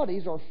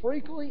bodies are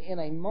frequently in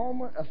a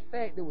moment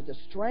affected with the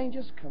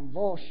strangest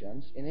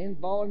convulsions and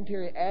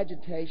involuntary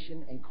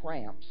agitation and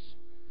cramps,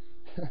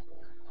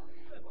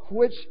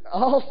 which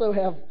also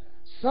have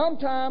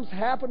sometimes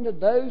happened to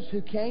those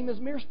who came as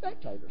mere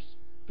spectators.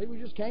 People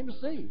just came to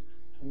see.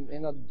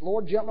 And the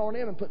Lord jumped on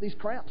them and put these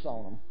cramps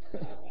on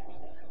them.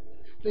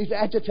 These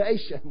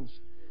agitations.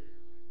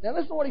 Now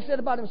listen to what he said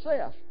about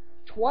himself.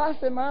 Twice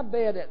in my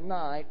bed at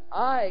night,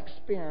 I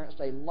experienced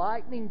a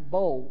lightning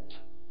bolt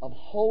of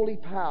holy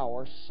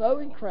power so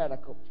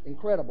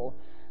incredible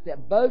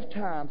that both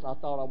times I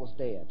thought I was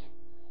dead.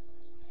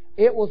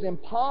 It was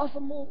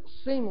impossible,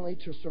 seemingly,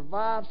 to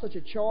survive such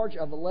a charge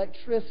of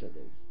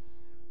electricity.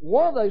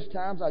 One of those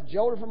times I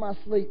jolted from my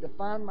sleep to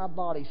find my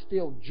body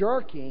still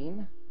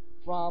jerking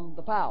from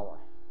the power.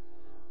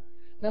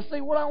 Now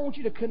see, what I want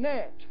you to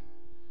connect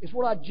is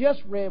what I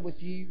just read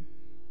with you,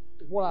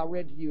 what I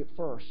read to you at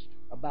first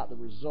about the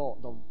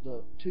result, the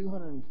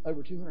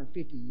over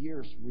 250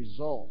 years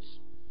results.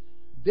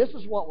 This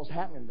is what was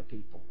happening to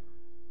people.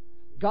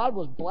 God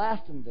was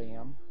blasting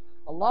them.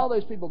 A lot of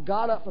those people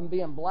got up from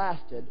being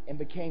blasted and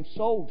became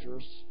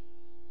soldiers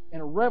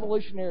in a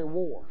revolutionary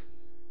war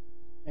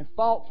and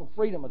fought for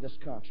freedom of this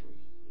country.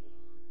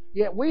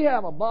 Yet we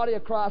have a body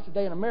of Christ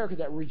today in America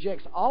that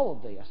rejects all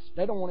of this.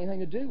 They don't want anything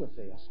to do with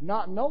this,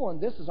 not knowing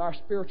this is our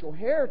spiritual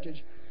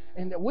heritage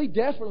and that we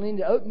desperately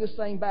need to open this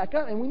thing back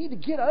up. And we need to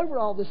get over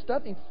all this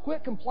stuff and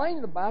quit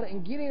complaining about it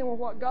and get in with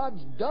what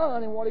God's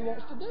done and what He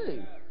wants to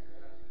do.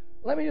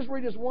 Let me just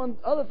read this one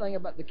other thing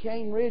about the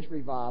Cane Ridge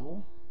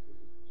Revival,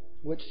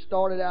 which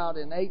started out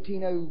in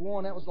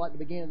 1801. That was like the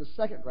beginning of the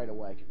Second Great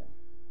Awakening,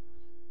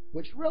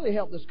 which really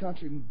helped this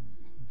country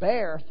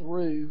bear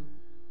through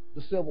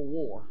the Civil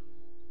War.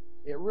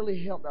 It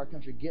really helped our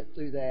country get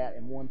through that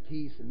in one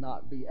piece and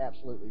not be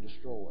absolutely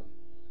destroyed.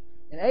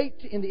 In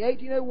the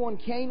 1801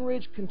 Cane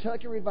Ridge,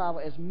 Kentucky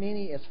Revival, as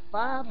many as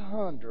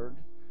 500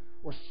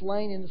 were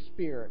slain in the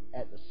Spirit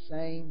at the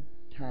same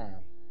time.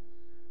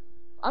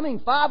 I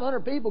mean,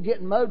 500 people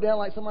getting mowed down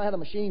like somebody had a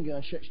machine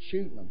gun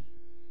shooting them.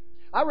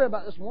 I read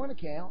about this one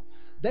account.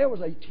 There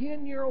was a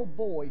 10-year-old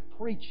boy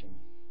preaching.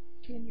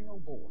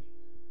 10-year-old boy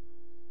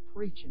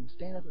preaching,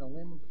 standing up in a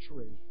limb of a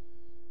tree.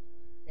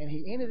 And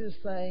he ended his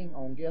saying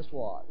on, guess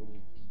what?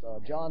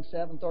 John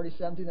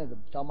 7:30-17,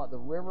 talking about the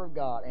river of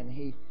God. And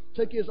he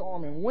took his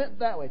arm and went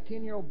that way,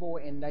 10-year-old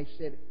boy, and they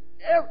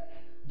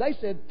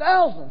said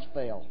thousands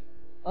fell.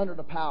 under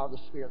the power of the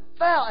Spirit.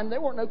 And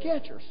there weren't no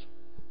catchers.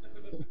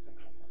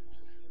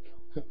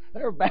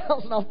 They were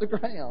bouncing off the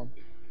ground.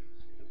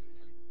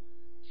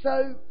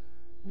 So,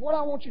 what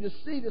I want you to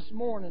see this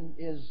morning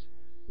is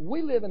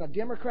we live in a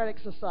democratic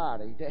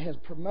society that has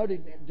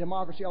promoted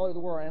democracy all over the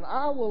world. And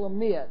I will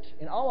admit,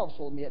 and all of us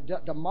will admit,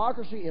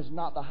 democracy is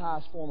not the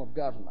highest form of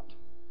government.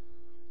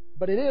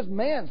 But it is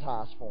man's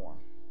highest form.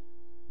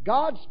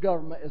 God's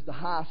government is the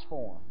highest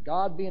form.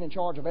 God being in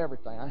charge of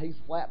everything. He's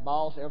a flat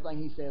boss. Everything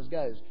He says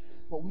goes.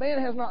 But man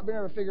has not been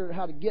able to figure out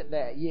how to get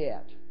that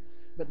yet.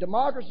 But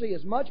democracy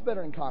is much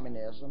better than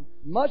communism,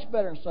 much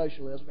better than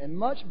socialism, and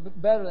much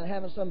better than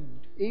having some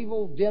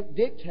evil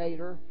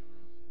dictator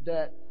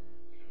that,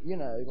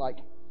 like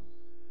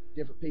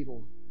different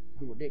people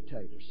who were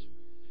dictators.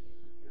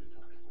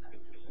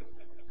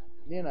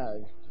 Yeah.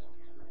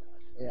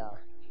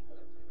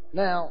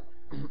 Now,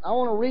 I'm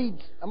going to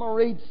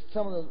read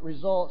some of the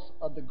results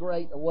of the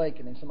Great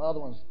Awakening, some other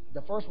ones.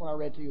 The first one I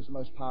read to you was the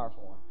most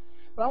powerful one.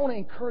 But I want to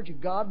encourage you,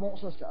 God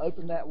wants us to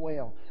open that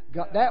well.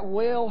 That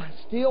well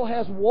still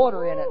has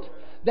water in it.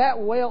 That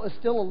well is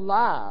still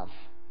alive.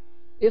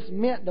 It's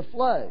meant to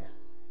flow.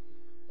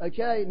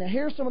 Okay, now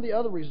here's some of the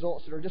other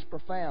results that are just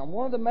profound.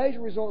 One of the major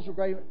results of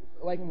the Great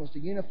Awakening was to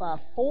unify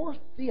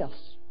 4/5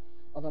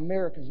 of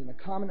Americans in a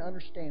common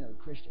understanding of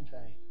the Christian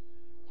faith.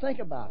 Think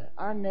about it.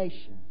 Our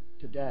nation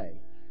today,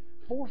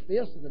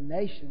 4/5 of the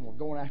nation were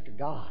going after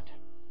God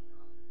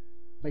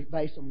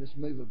based on this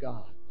move of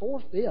God.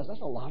 4/5, that's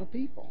a lot of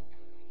people.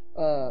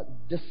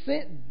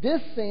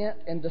 Dissent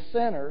and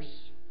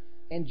dissenters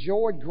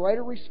enjoyed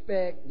greater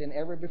respect than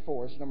ever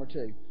before. This is number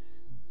 2.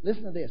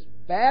 Listen to this.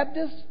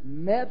 Baptists,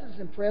 Methodists,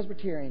 and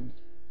Presbyterians,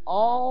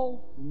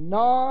 all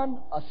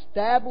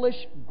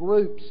non-established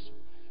groups.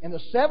 In the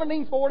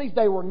 1740s,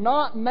 they were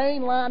not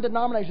mainline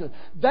denominations.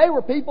 They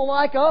were people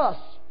like us,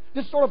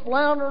 just sort of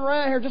floundering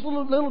around here, just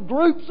little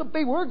groups of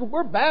people.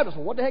 We're Baptists.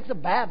 Well, what the heck's a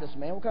Baptist,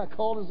 man? What kind of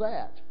cult is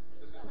that?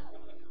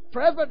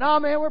 Presbyterian? No,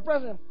 man, we're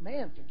Presbyterian.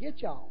 Man,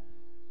 forget y'all.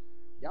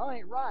 Y'all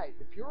ain't right.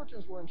 The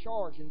Puritans were in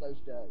charge in those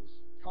days.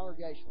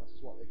 Congregationalists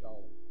is what they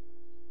called them.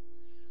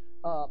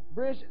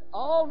 British,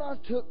 all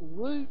not took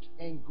root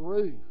and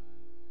grew.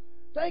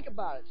 Think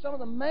about it. Some of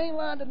the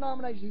mainline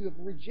denominations who have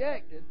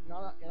rejected,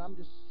 and I'm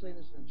just saying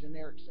this in a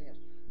generic sense,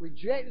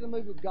 rejected the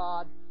move of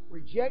God,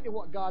 rejected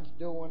what God's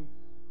doing.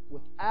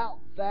 Without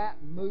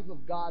that move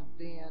of God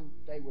then,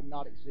 they would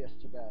not exist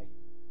today.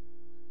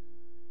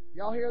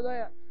 Y'all hear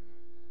that?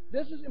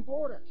 This is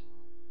important.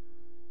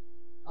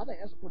 I think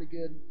that's a pretty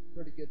good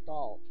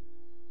thought.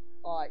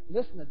 All right,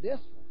 listen to this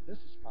one. This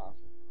is powerful.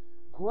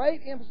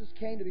 Great emphasis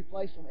came to be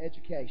placed on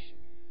education.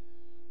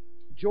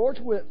 George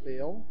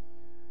Whitefield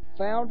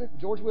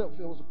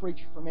was a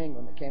preacher from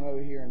England that came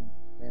over here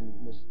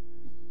and was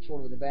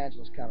sort of an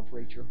evangelist kind of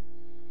preacher.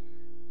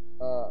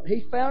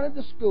 He founded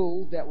the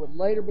school that would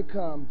later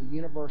become the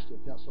University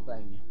of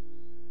Pennsylvania.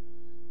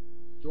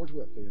 George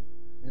Whitefield.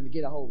 And to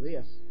get a hold of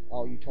this,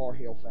 all you Tar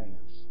Heel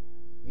fans.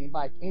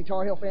 Any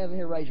Tar Heel fans in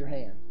here, raise your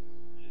hand.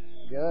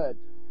 Good.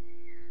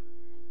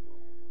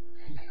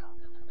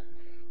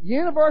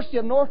 University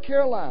of North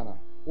Carolina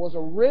was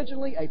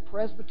originally a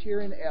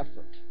Presbyterian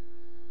effort.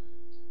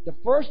 The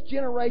first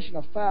generation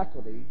of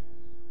faculty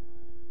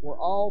were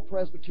all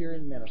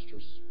Presbyterian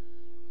ministers.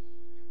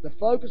 The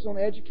focus on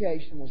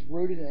education was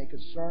rooted in a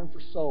concern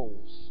for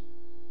souls,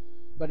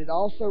 but it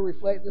also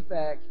reflected the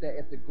fact that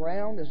if the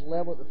ground is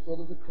level at the foot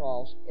of the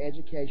cross,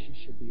 education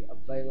should be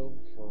available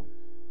for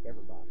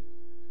everybody.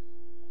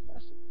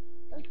 That's it.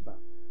 Think about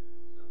it.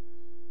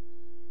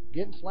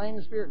 Getting slain in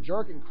the Spirit,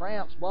 jerking,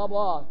 cramps, blah,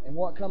 blah, and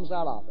what comes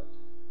out of it?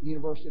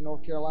 University of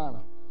North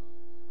Carolina.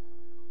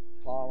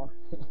 Parlor.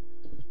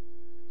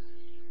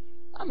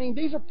 I mean,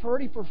 these are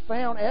pretty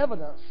profound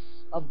evidence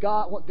of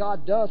God, what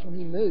God does when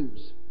He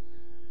moves.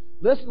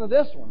 Listen to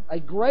this one. A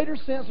greater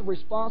sense of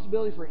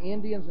responsibility for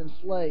Indians and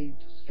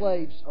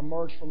slaves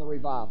emerged from the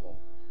revival.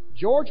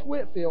 George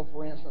Whitefield,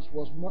 for instance,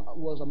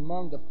 was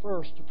among the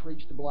first to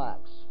preach to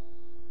blacks.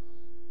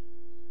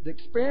 The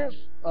experience,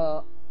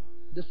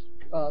 this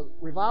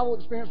revival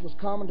experience was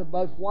common to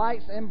both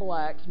whites and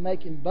blacks,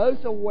 making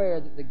both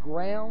aware that the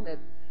ground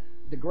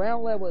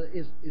level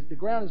is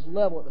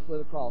level at the foot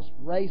of the cross.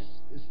 Race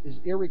is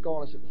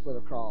irregardless at the foot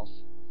of the cross.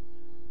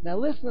 Now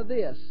listen to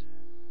this.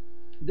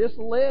 This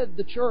led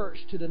the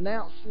church to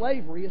denounce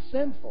slavery as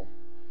sinful.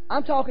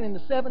 I'm talking in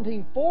the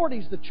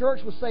 1740s, the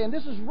church was saying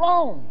this is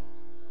wrong.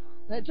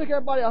 And it took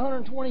everybody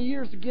 120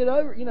 years to get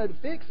over, to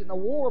fix it in a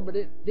war, but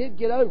it did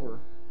get over.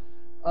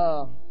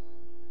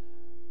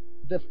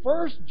 The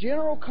first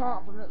General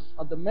Conference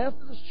of the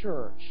Methodist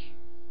Church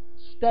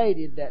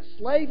stated that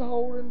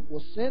slaveholding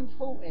was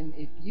sinful, and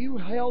if you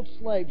held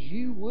slaves,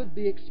 you would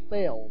be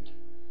expelled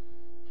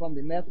from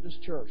the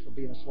Methodist Church for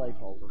being a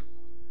slaveholder.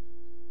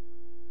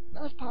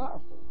 That's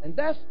powerful. And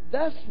that's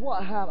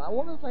what happened.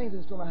 One of the things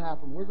that's going to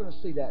happen, we're going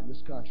to see that in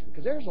this country,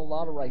 because there's a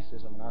lot of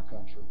racism in our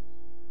country.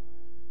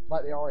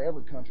 Like there are in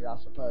every country, I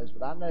suppose.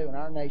 But I know in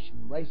our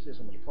nation,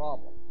 racism is a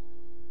problem.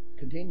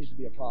 Continues to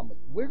be a problem. But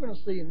we're going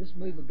to see in this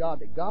move of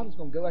God that God is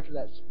going to go after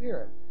that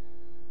spirit.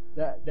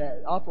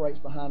 that operates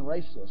behind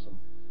racism.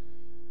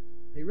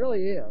 He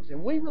really is.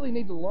 And we really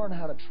need to learn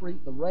how to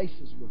treat the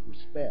races with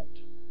respect.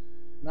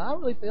 Now, I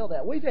really feel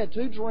that. We've had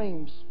 2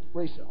 dreams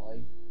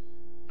recently.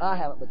 I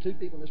haven't, but 2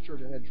 people in this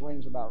church have had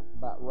dreams about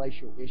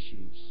racial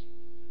issues.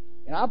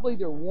 And I believe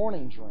they're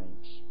warning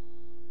dreams.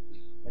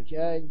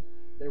 Okay?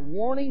 They're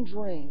warning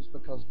dreams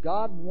because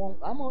God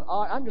wants...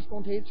 I'm just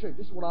going to tell you the truth.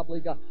 This is what I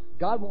believe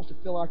God wants to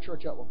fill our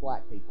church up with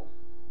black people.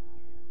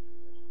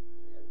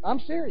 I'm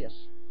serious.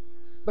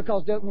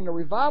 Because when the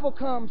revival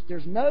comes,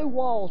 there's no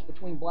walls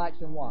between blacks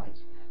and whites.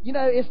 You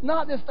know, it's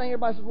not this thing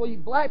everybody says, well,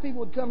 black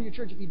people would come to your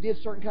church if you did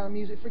certain kind of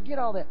music. Forget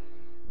all that.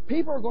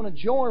 People are going to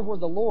join where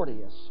the Lord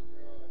is.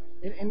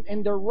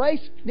 And their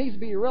race needs to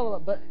be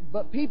irrelevant,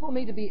 but people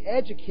need to be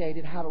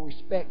educated how to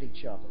respect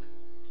each other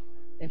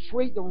and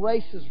treat the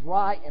races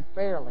right and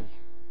fairly.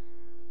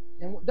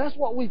 And that's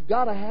what we've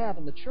got to have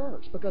in the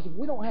church. Because if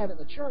we don't have it in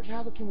the church,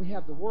 how can we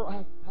have the world?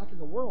 How can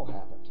the world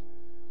have it?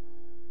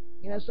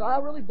 You know, so I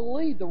really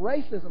believe the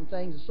racism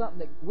thing is something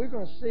that we're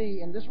going to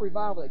see in this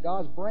revival that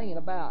God's bringing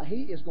about.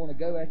 He is going to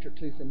go after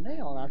tooth and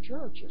nail in our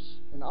churches,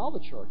 in all the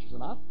churches,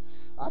 and I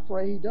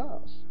pray He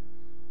does.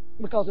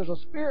 Because there's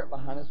a spirit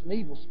behind us, an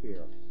evil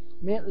spirit,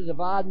 meant to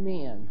divide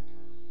men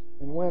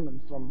and women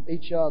from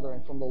each other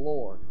and from the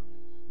Lord,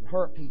 and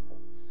hurt people.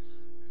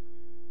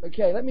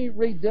 Okay, let me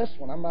read this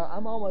one. I'm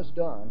almost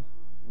done.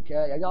 Okay,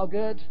 are y'all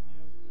good?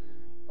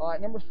 All right,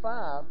 number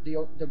 5,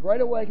 the Great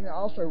Awakening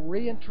also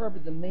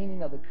reinterpreted the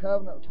meaning of the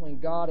covenant between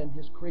God and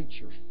His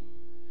creatures.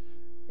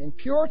 In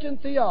Puritan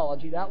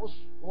theology, that was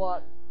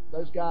what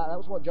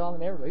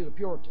Jonathan Edwards, he was a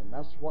Puritan.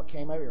 That's what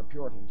came over here,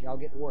 Puritan. Y'all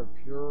get the word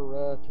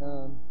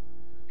Puritan,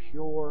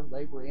 pure.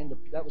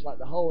 That was like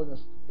the holiness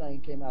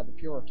thing came out of the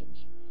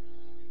Puritans.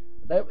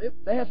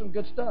 They had some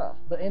good stuff.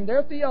 But in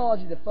their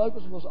theology, the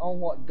focus was on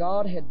what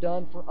God had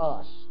done for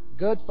us.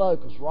 Good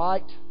focus,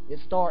 right? It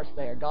starts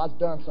there. God's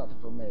done something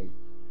for me.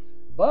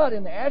 But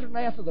in the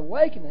aftermath of the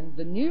awakening,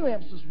 the new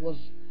emphasis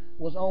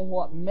was on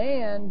what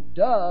man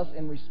does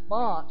in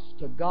response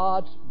to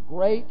God's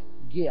great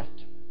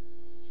gift.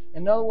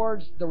 In other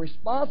words, the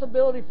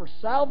responsibility for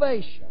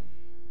salvation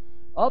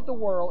of the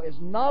world is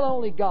not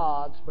only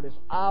God's, but it's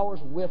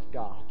ours with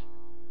God.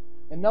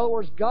 In other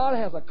words, God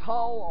has a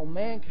call on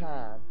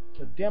mankind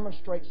to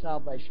demonstrate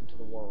salvation to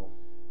the world.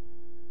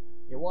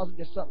 It wasn't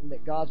just something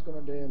that God's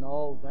going to do and,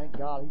 oh, thank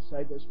God He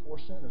saved those 4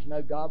 sinners.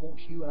 No, God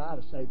wants you and I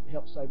to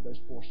help save those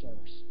 4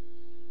 sinners.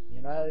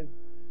 You know?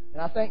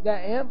 And I think that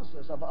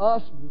emphasis of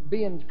us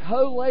being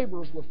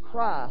co-laborers with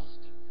Christ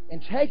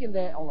and taking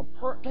that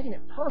taking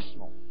it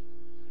personal.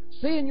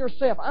 Seeing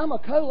yourself, I'm a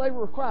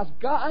co-laborer with Christ.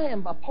 God, I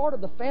am a part of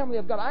the family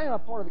of God. I am a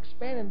part of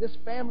expanding this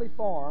family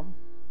farm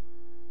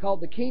called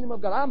the Kingdom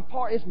of God.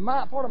 It's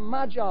part of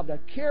my job to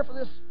care for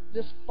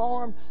this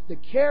farm, to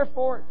care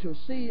for it, to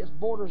see its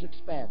borders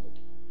expanded.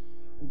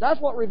 And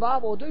that's what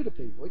revival will do to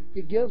people.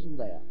 It gives them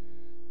that.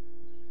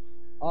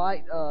 All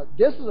right,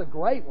 this is a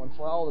great one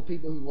for all the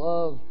people who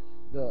love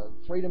the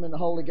freedom in the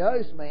Holy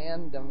Ghost,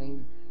 man. I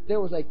mean,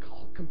 there was a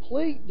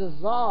complete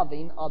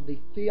dissolving of the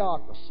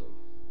theocracy.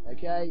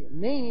 Okay?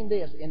 Meaning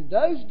this, in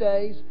those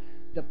days,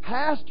 the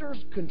pastors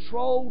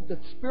controlled the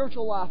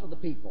spiritual life of the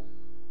people.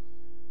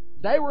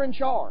 They were in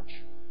charge.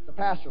 The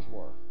pastors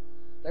were.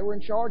 They were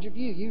in charge of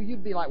you.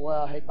 You'd be like,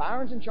 well, hey,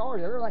 Byron's in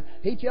charge.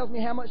 He tells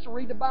me how much to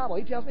read the Bible.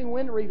 He tells me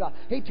when to read the Bible.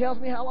 He tells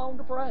me how long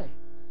to pray.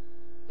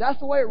 That's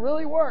the way it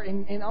really worked.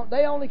 And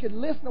they only could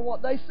listen to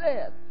what they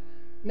said.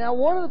 Now,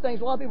 one of the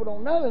things a lot of people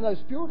don't know in those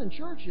Puritan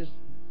churches,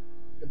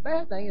 the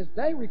bad thing is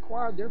they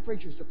required their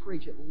preachers to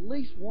preach at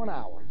least 1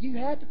 hour. You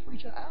had to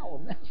preach an hour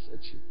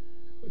message,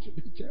 which would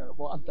be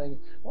terrible. I'm thinking,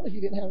 what if you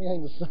didn't have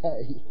anything to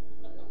say?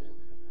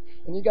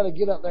 And you got to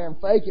get up there and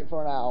fake it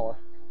for an hour.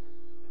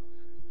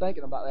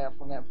 Thinking about that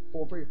from that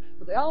poor preacher.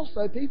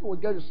 But people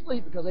would go to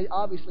sleep because they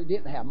obviously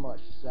didn't have much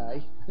to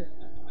say.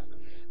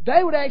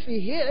 They would actually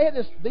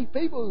these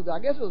people, I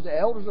guess it was the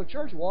elders of the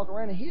church, walk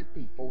around and hit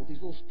people with these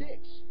little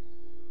sticks.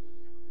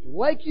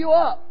 Wake you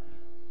up.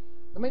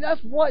 I mean,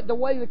 that's what the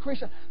way the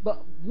Christian.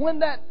 But when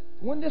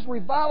this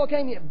revival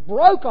came, it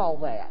broke all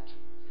that,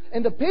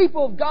 and the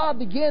people of God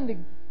began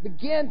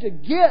to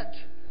get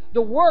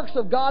the works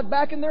of God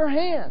back in their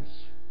hands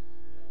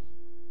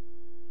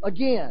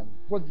again,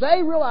 where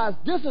they realized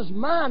this is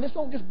mine. This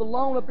don't just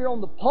belong up here on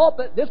the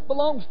pulpit. This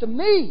belongs to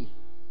me,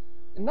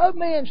 and no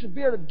man should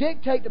be able to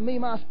dictate to me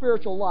my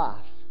spiritual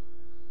life.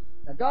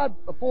 Now, God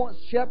appoints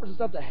shepherds and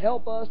stuff to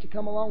help us, to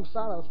come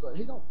alongside us, but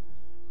He don't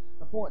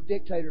appoint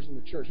dictators in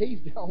the church. He's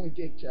the only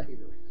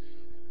dictator.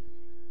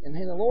 And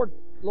then the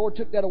Lord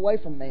took that away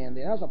from man.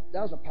 Then that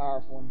was a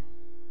powerful one.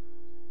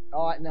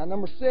 All right, now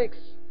number 6,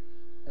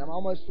 and I'm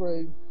almost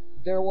through.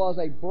 There was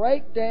a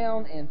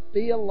breakdown in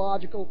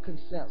theological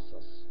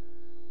consensus.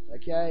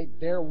 Okay,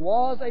 there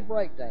was a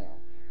breakdown.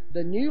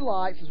 The new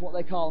lights is what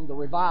they call them, the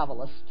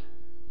revivalists,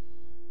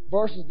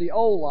 versus the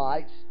old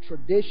lights,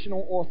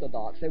 traditional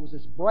orthodox. There was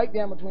this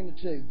breakdown between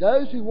the two.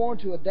 Those who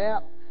wanted to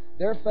adapt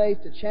their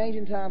faith to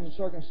changing times and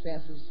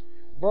circumstances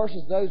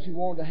versus those who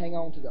wanted to hang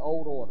on to the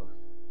old order.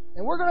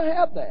 And we're going to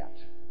have that.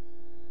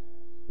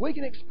 We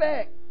can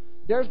expect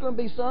There's going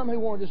to be some who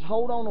want to just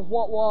hold on to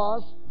what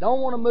was,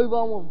 don't want to move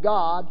on with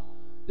God.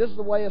 This is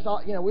the way it's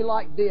all, we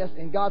like this,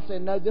 and God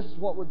said, no, this is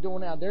what we're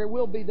doing now. There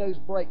will be those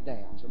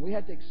breakdowns, and we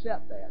have to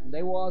accept that, and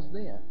there was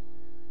then.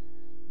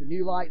 The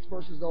new lights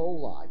versus the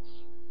old lights.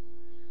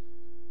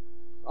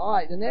 All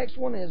right, the next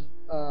one is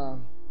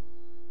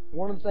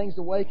one of the things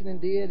the Awakening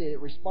did. It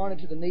responded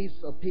to the needs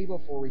of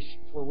people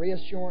for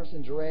reassurance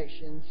and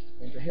directions,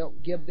 and to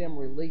help give them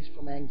release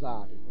from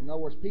anxiety. In other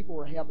words, people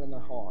were helping their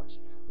hearts,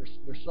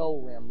 their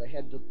soul realm. They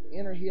had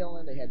inner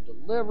healing, they had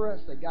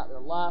deliverance, they got their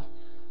life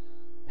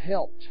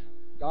helped.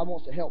 God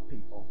wants to help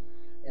people.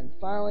 And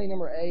finally,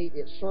 number 8,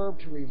 it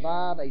served to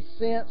revive a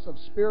sense of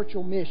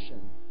spiritual mission.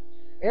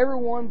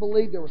 Everyone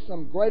believed there was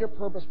some greater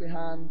purpose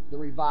behind the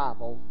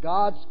revival.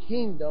 God's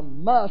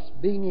kingdom must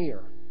be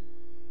near.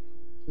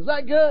 Is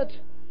that good?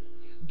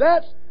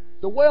 That's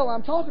the well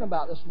I'm talking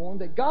about this morning,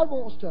 that God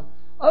wants to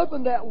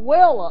open that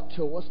well up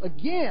to us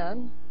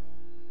again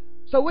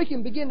so we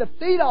can begin to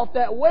feed off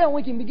that well and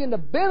we can begin to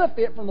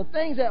benefit from the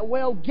things that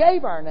well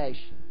gave our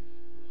nation.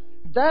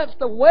 That's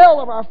the well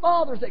of our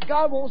fathers that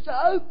God wants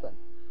to open.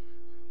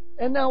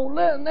 And now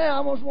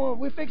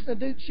we're fixing to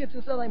do shifts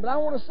and something, but I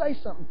want to say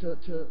something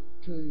to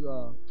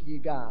you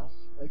guys,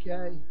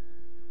 okay?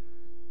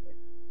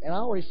 And I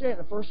already said it in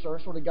the first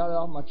service, sort of got it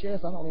off my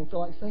chest. I don't even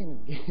feel like saying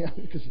it again.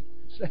 Because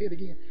say it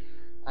again.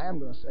 I am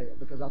going to say it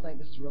because I think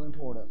this is really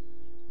important.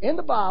 In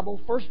the Bible,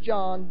 1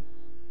 John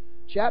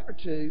chapter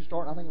 2,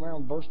 starting I think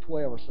around verse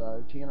 12 or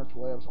so, 10 or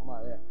 12, something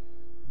like that.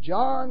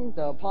 John,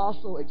 the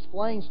apostle,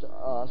 explains to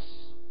us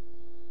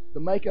the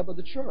makeup of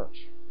the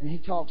church. And he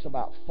talks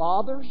about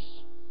fathers,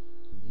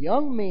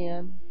 young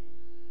men,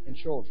 and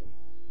children.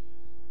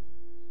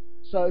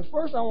 So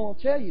first I want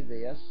to tell you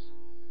this.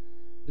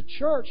 This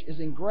church is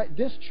in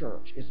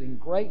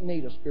great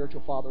need of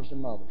spiritual fathers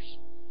and mothers.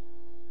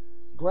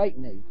 Great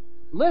need.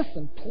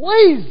 Listen,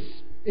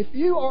 please, if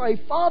you are a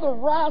father,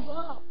 rise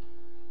up.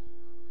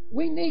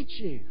 We need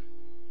you.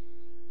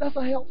 That's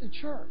a healthy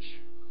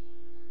church.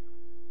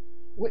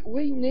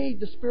 We need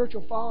the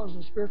spiritual fathers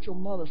and spiritual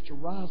mothers to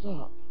rise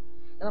up.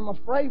 And I'm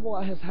afraid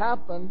what has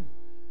happened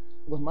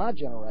with my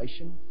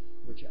generation,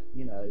 which,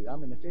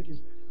 I'm in the 50s,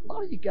 a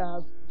lot of you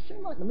guys, it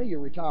seems like to me you're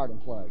retired in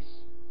place.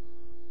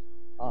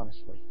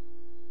 Honestly.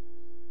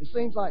 It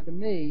seems like to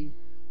me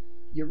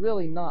you're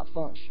really not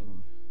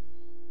functioning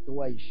the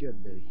way you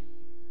should be.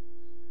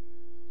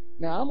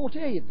 Now, I'm going to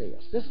tell you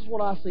this. This is what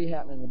I see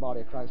happening in the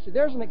body of Christ. See,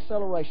 there's an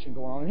acceleration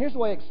going on, and here's the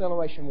way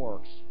acceleration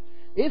works.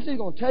 It's either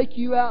going to take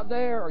you out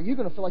there, or you're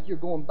going to feel like you're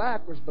going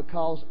backwards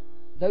because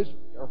those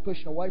are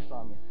pushing away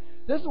from you.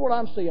 This is what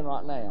I'm seeing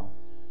right now.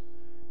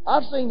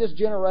 I've seen this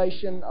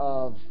generation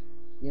of,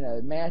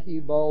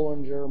 Matthew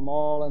Bollinger,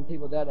 Marlon,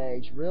 people that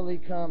age really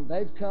come.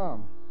 They've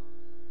come.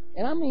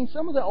 And I mean,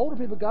 some of the older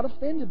people got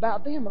offended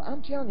about them, but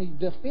I'm telling you,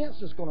 the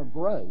offense is going to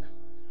grow.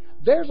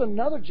 There's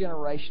another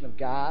generation of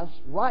guys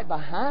right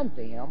behind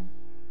them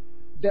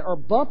that are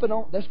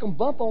that's going to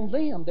bump on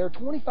them. They're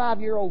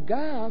 25-year-old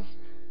guys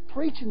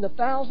preaching to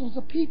thousands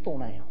of people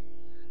now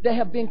that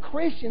have been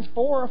Christians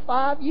 4 or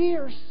 5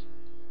 years.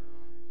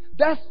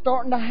 That's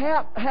starting to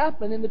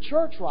happen in the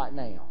church right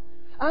now.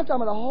 I'm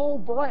talking about a whole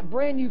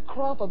brand new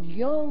crop of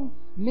young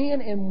men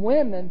and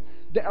women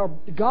that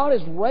God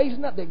is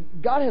raising up,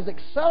 that God has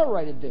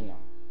accelerated them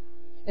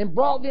and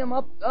brought them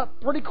up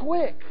pretty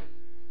quick,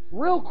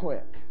 real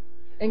quick.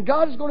 And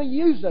God is going to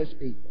use those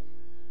people.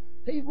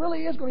 He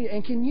really is going to.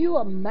 And can you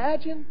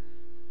imagine?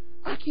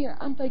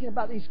 I'm thinking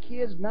about these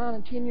kids 9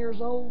 and 10 years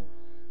old.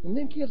 When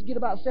them kids get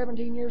about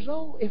 17 years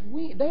old,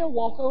 they'll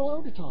walk all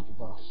over the top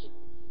of us.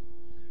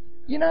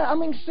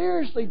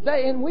 Seriously,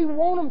 and we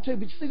want them to,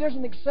 but see, there's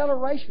an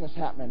acceleration that's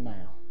happening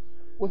now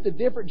with the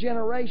different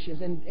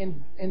generations.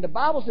 And the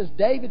Bible says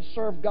David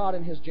served God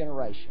in his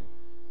generation.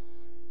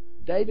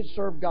 David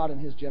served God in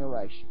his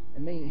generation.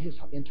 His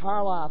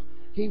entire life,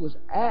 he was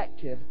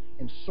active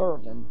in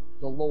serving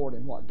the Lord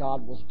in what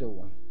God was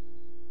doing.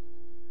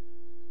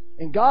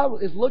 And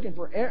God is looking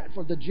for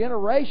the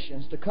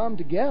generations to come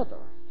together.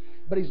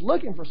 But He's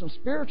looking for some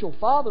spiritual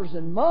fathers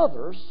and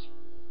mothers.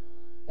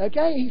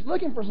 Okay? He's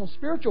looking for some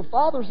spiritual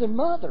fathers and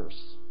mothers.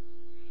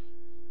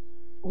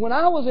 When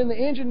I was in the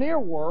engineer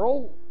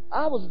world,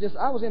 I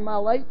was in my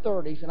late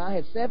 30s, and I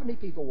had 70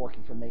 people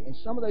working for me. And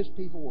some of those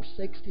people were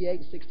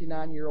 68,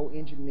 69-year-old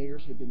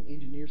engineers who'd been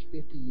engineers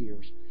 50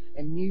 years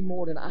and knew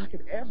more than I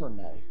could ever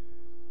know.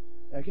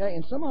 Okay?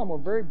 And some of them were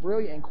very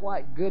brilliant and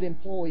quite good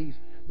employees.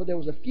 But there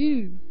was a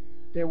few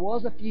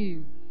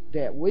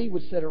that we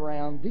would sit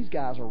around. These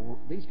guys are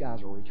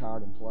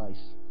retired in place.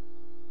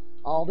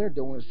 All they're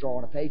doing is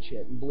drawing a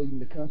paycheck and bleeding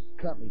the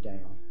company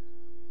down.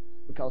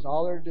 Because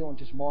all they're doing is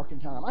just marking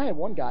time. I had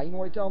one guy, you know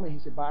what he told me? He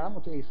said, Byron, I'm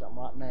going to tell you something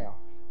right now.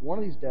 One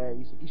of these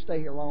days, if you stay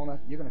here long enough,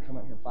 you're going to come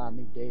up here and find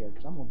me dead,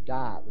 because I'm going to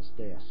die at this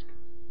desk.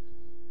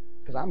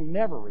 Because I'm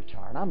never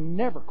retiring. I'm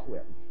never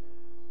quitting.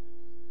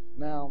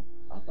 Now,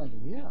 I'm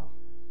thinking, yeah,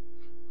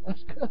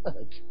 that's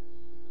good.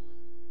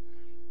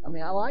 I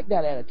like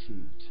that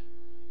attitude.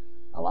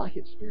 I like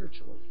it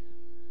spiritually.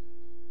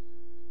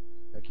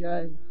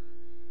 Okay?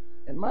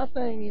 And my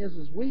thing is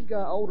we've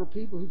got older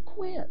people who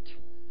quit.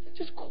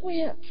 Just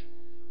quit.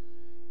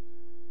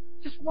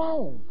 Just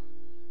wrong.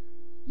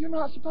 You're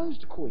not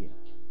supposed to quit.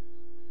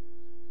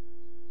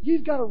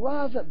 You've got to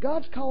rise up.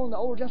 God's calling the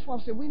older. That's why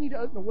I'm saying we need to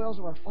open the wells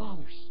of our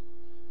fathers.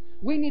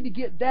 We need to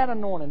get that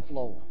anointing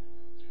flowing.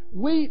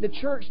 The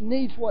church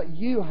needs what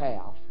you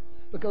have.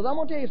 Because I'm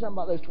going to tell you something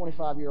about those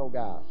 25-year-old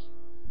guys.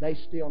 They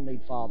still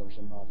need fathers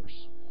and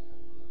mothers.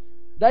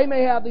 They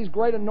may have these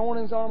great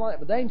anointings on them,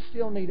 but they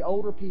still need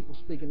older people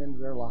speaking into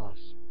their lives.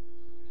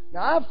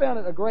 Now, I've found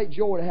it a great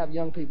joy to have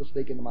young people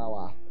speak into my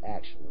life,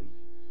 actually.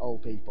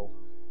 Old people.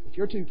 If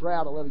you're too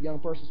proud to let a young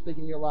person speak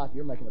into your life,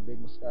 you're making a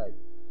big mistake.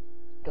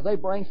 Because they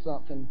bring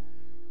something,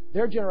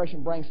 their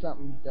generation brings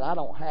something that I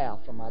don't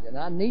have from and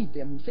I need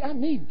them. See, I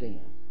need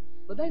them,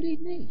 but they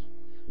need me.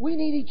 We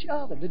need each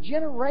other. The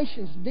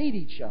generations need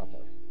each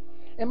other.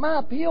 And my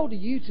appeal to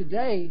you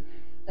today,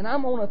 and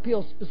I'm going to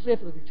appeal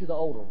specifically to the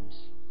older ones,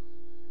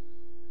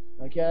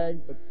 okay?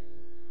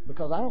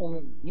 Because I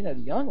don't, the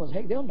young ones,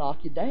 heck, they'll knock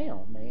you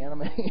down, man. I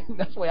mean,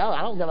 that's the way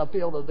I don't got to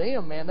appeal to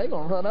them, man. They're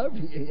going to run over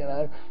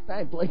you,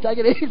 Hey, please take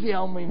it easy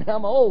on me, man.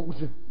 I'm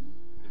old.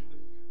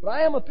 But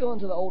I am appealing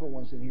to the older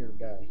ones in here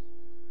today,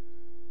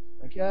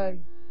 okay?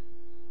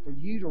 For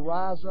you to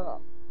rise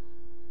up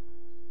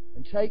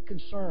and take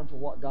concern for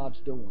what God's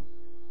doing.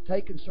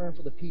 Take concern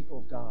for the people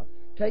of God.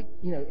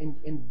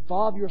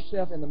 Involve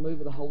yourself in the move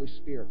of the Holy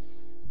Spirit.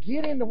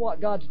 Get into what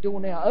God's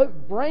doing now.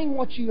 Bring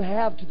what you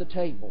have to the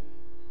table.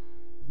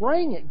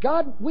 Bring it.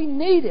 God, we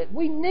need it.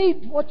 We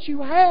need what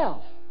you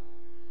have.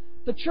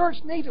 The church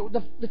needs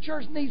it. The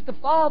church needs the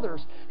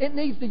fathers. It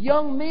needs the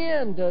young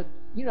men to,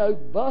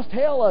 bust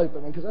hell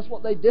open, because that's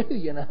what they do,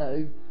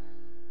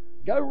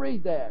 Go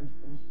read that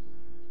in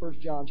 1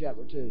 John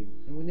chapter 2.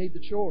 And we need the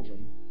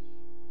children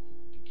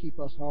to keep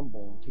us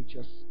humble and teach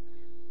us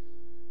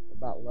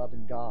about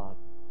loving God,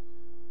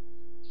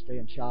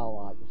 staying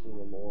childlike before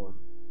the Lord,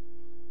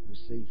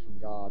 receive from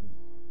God.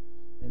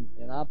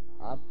 And I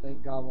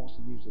think God wants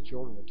to use the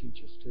children to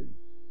teach us too.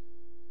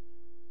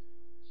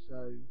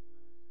 So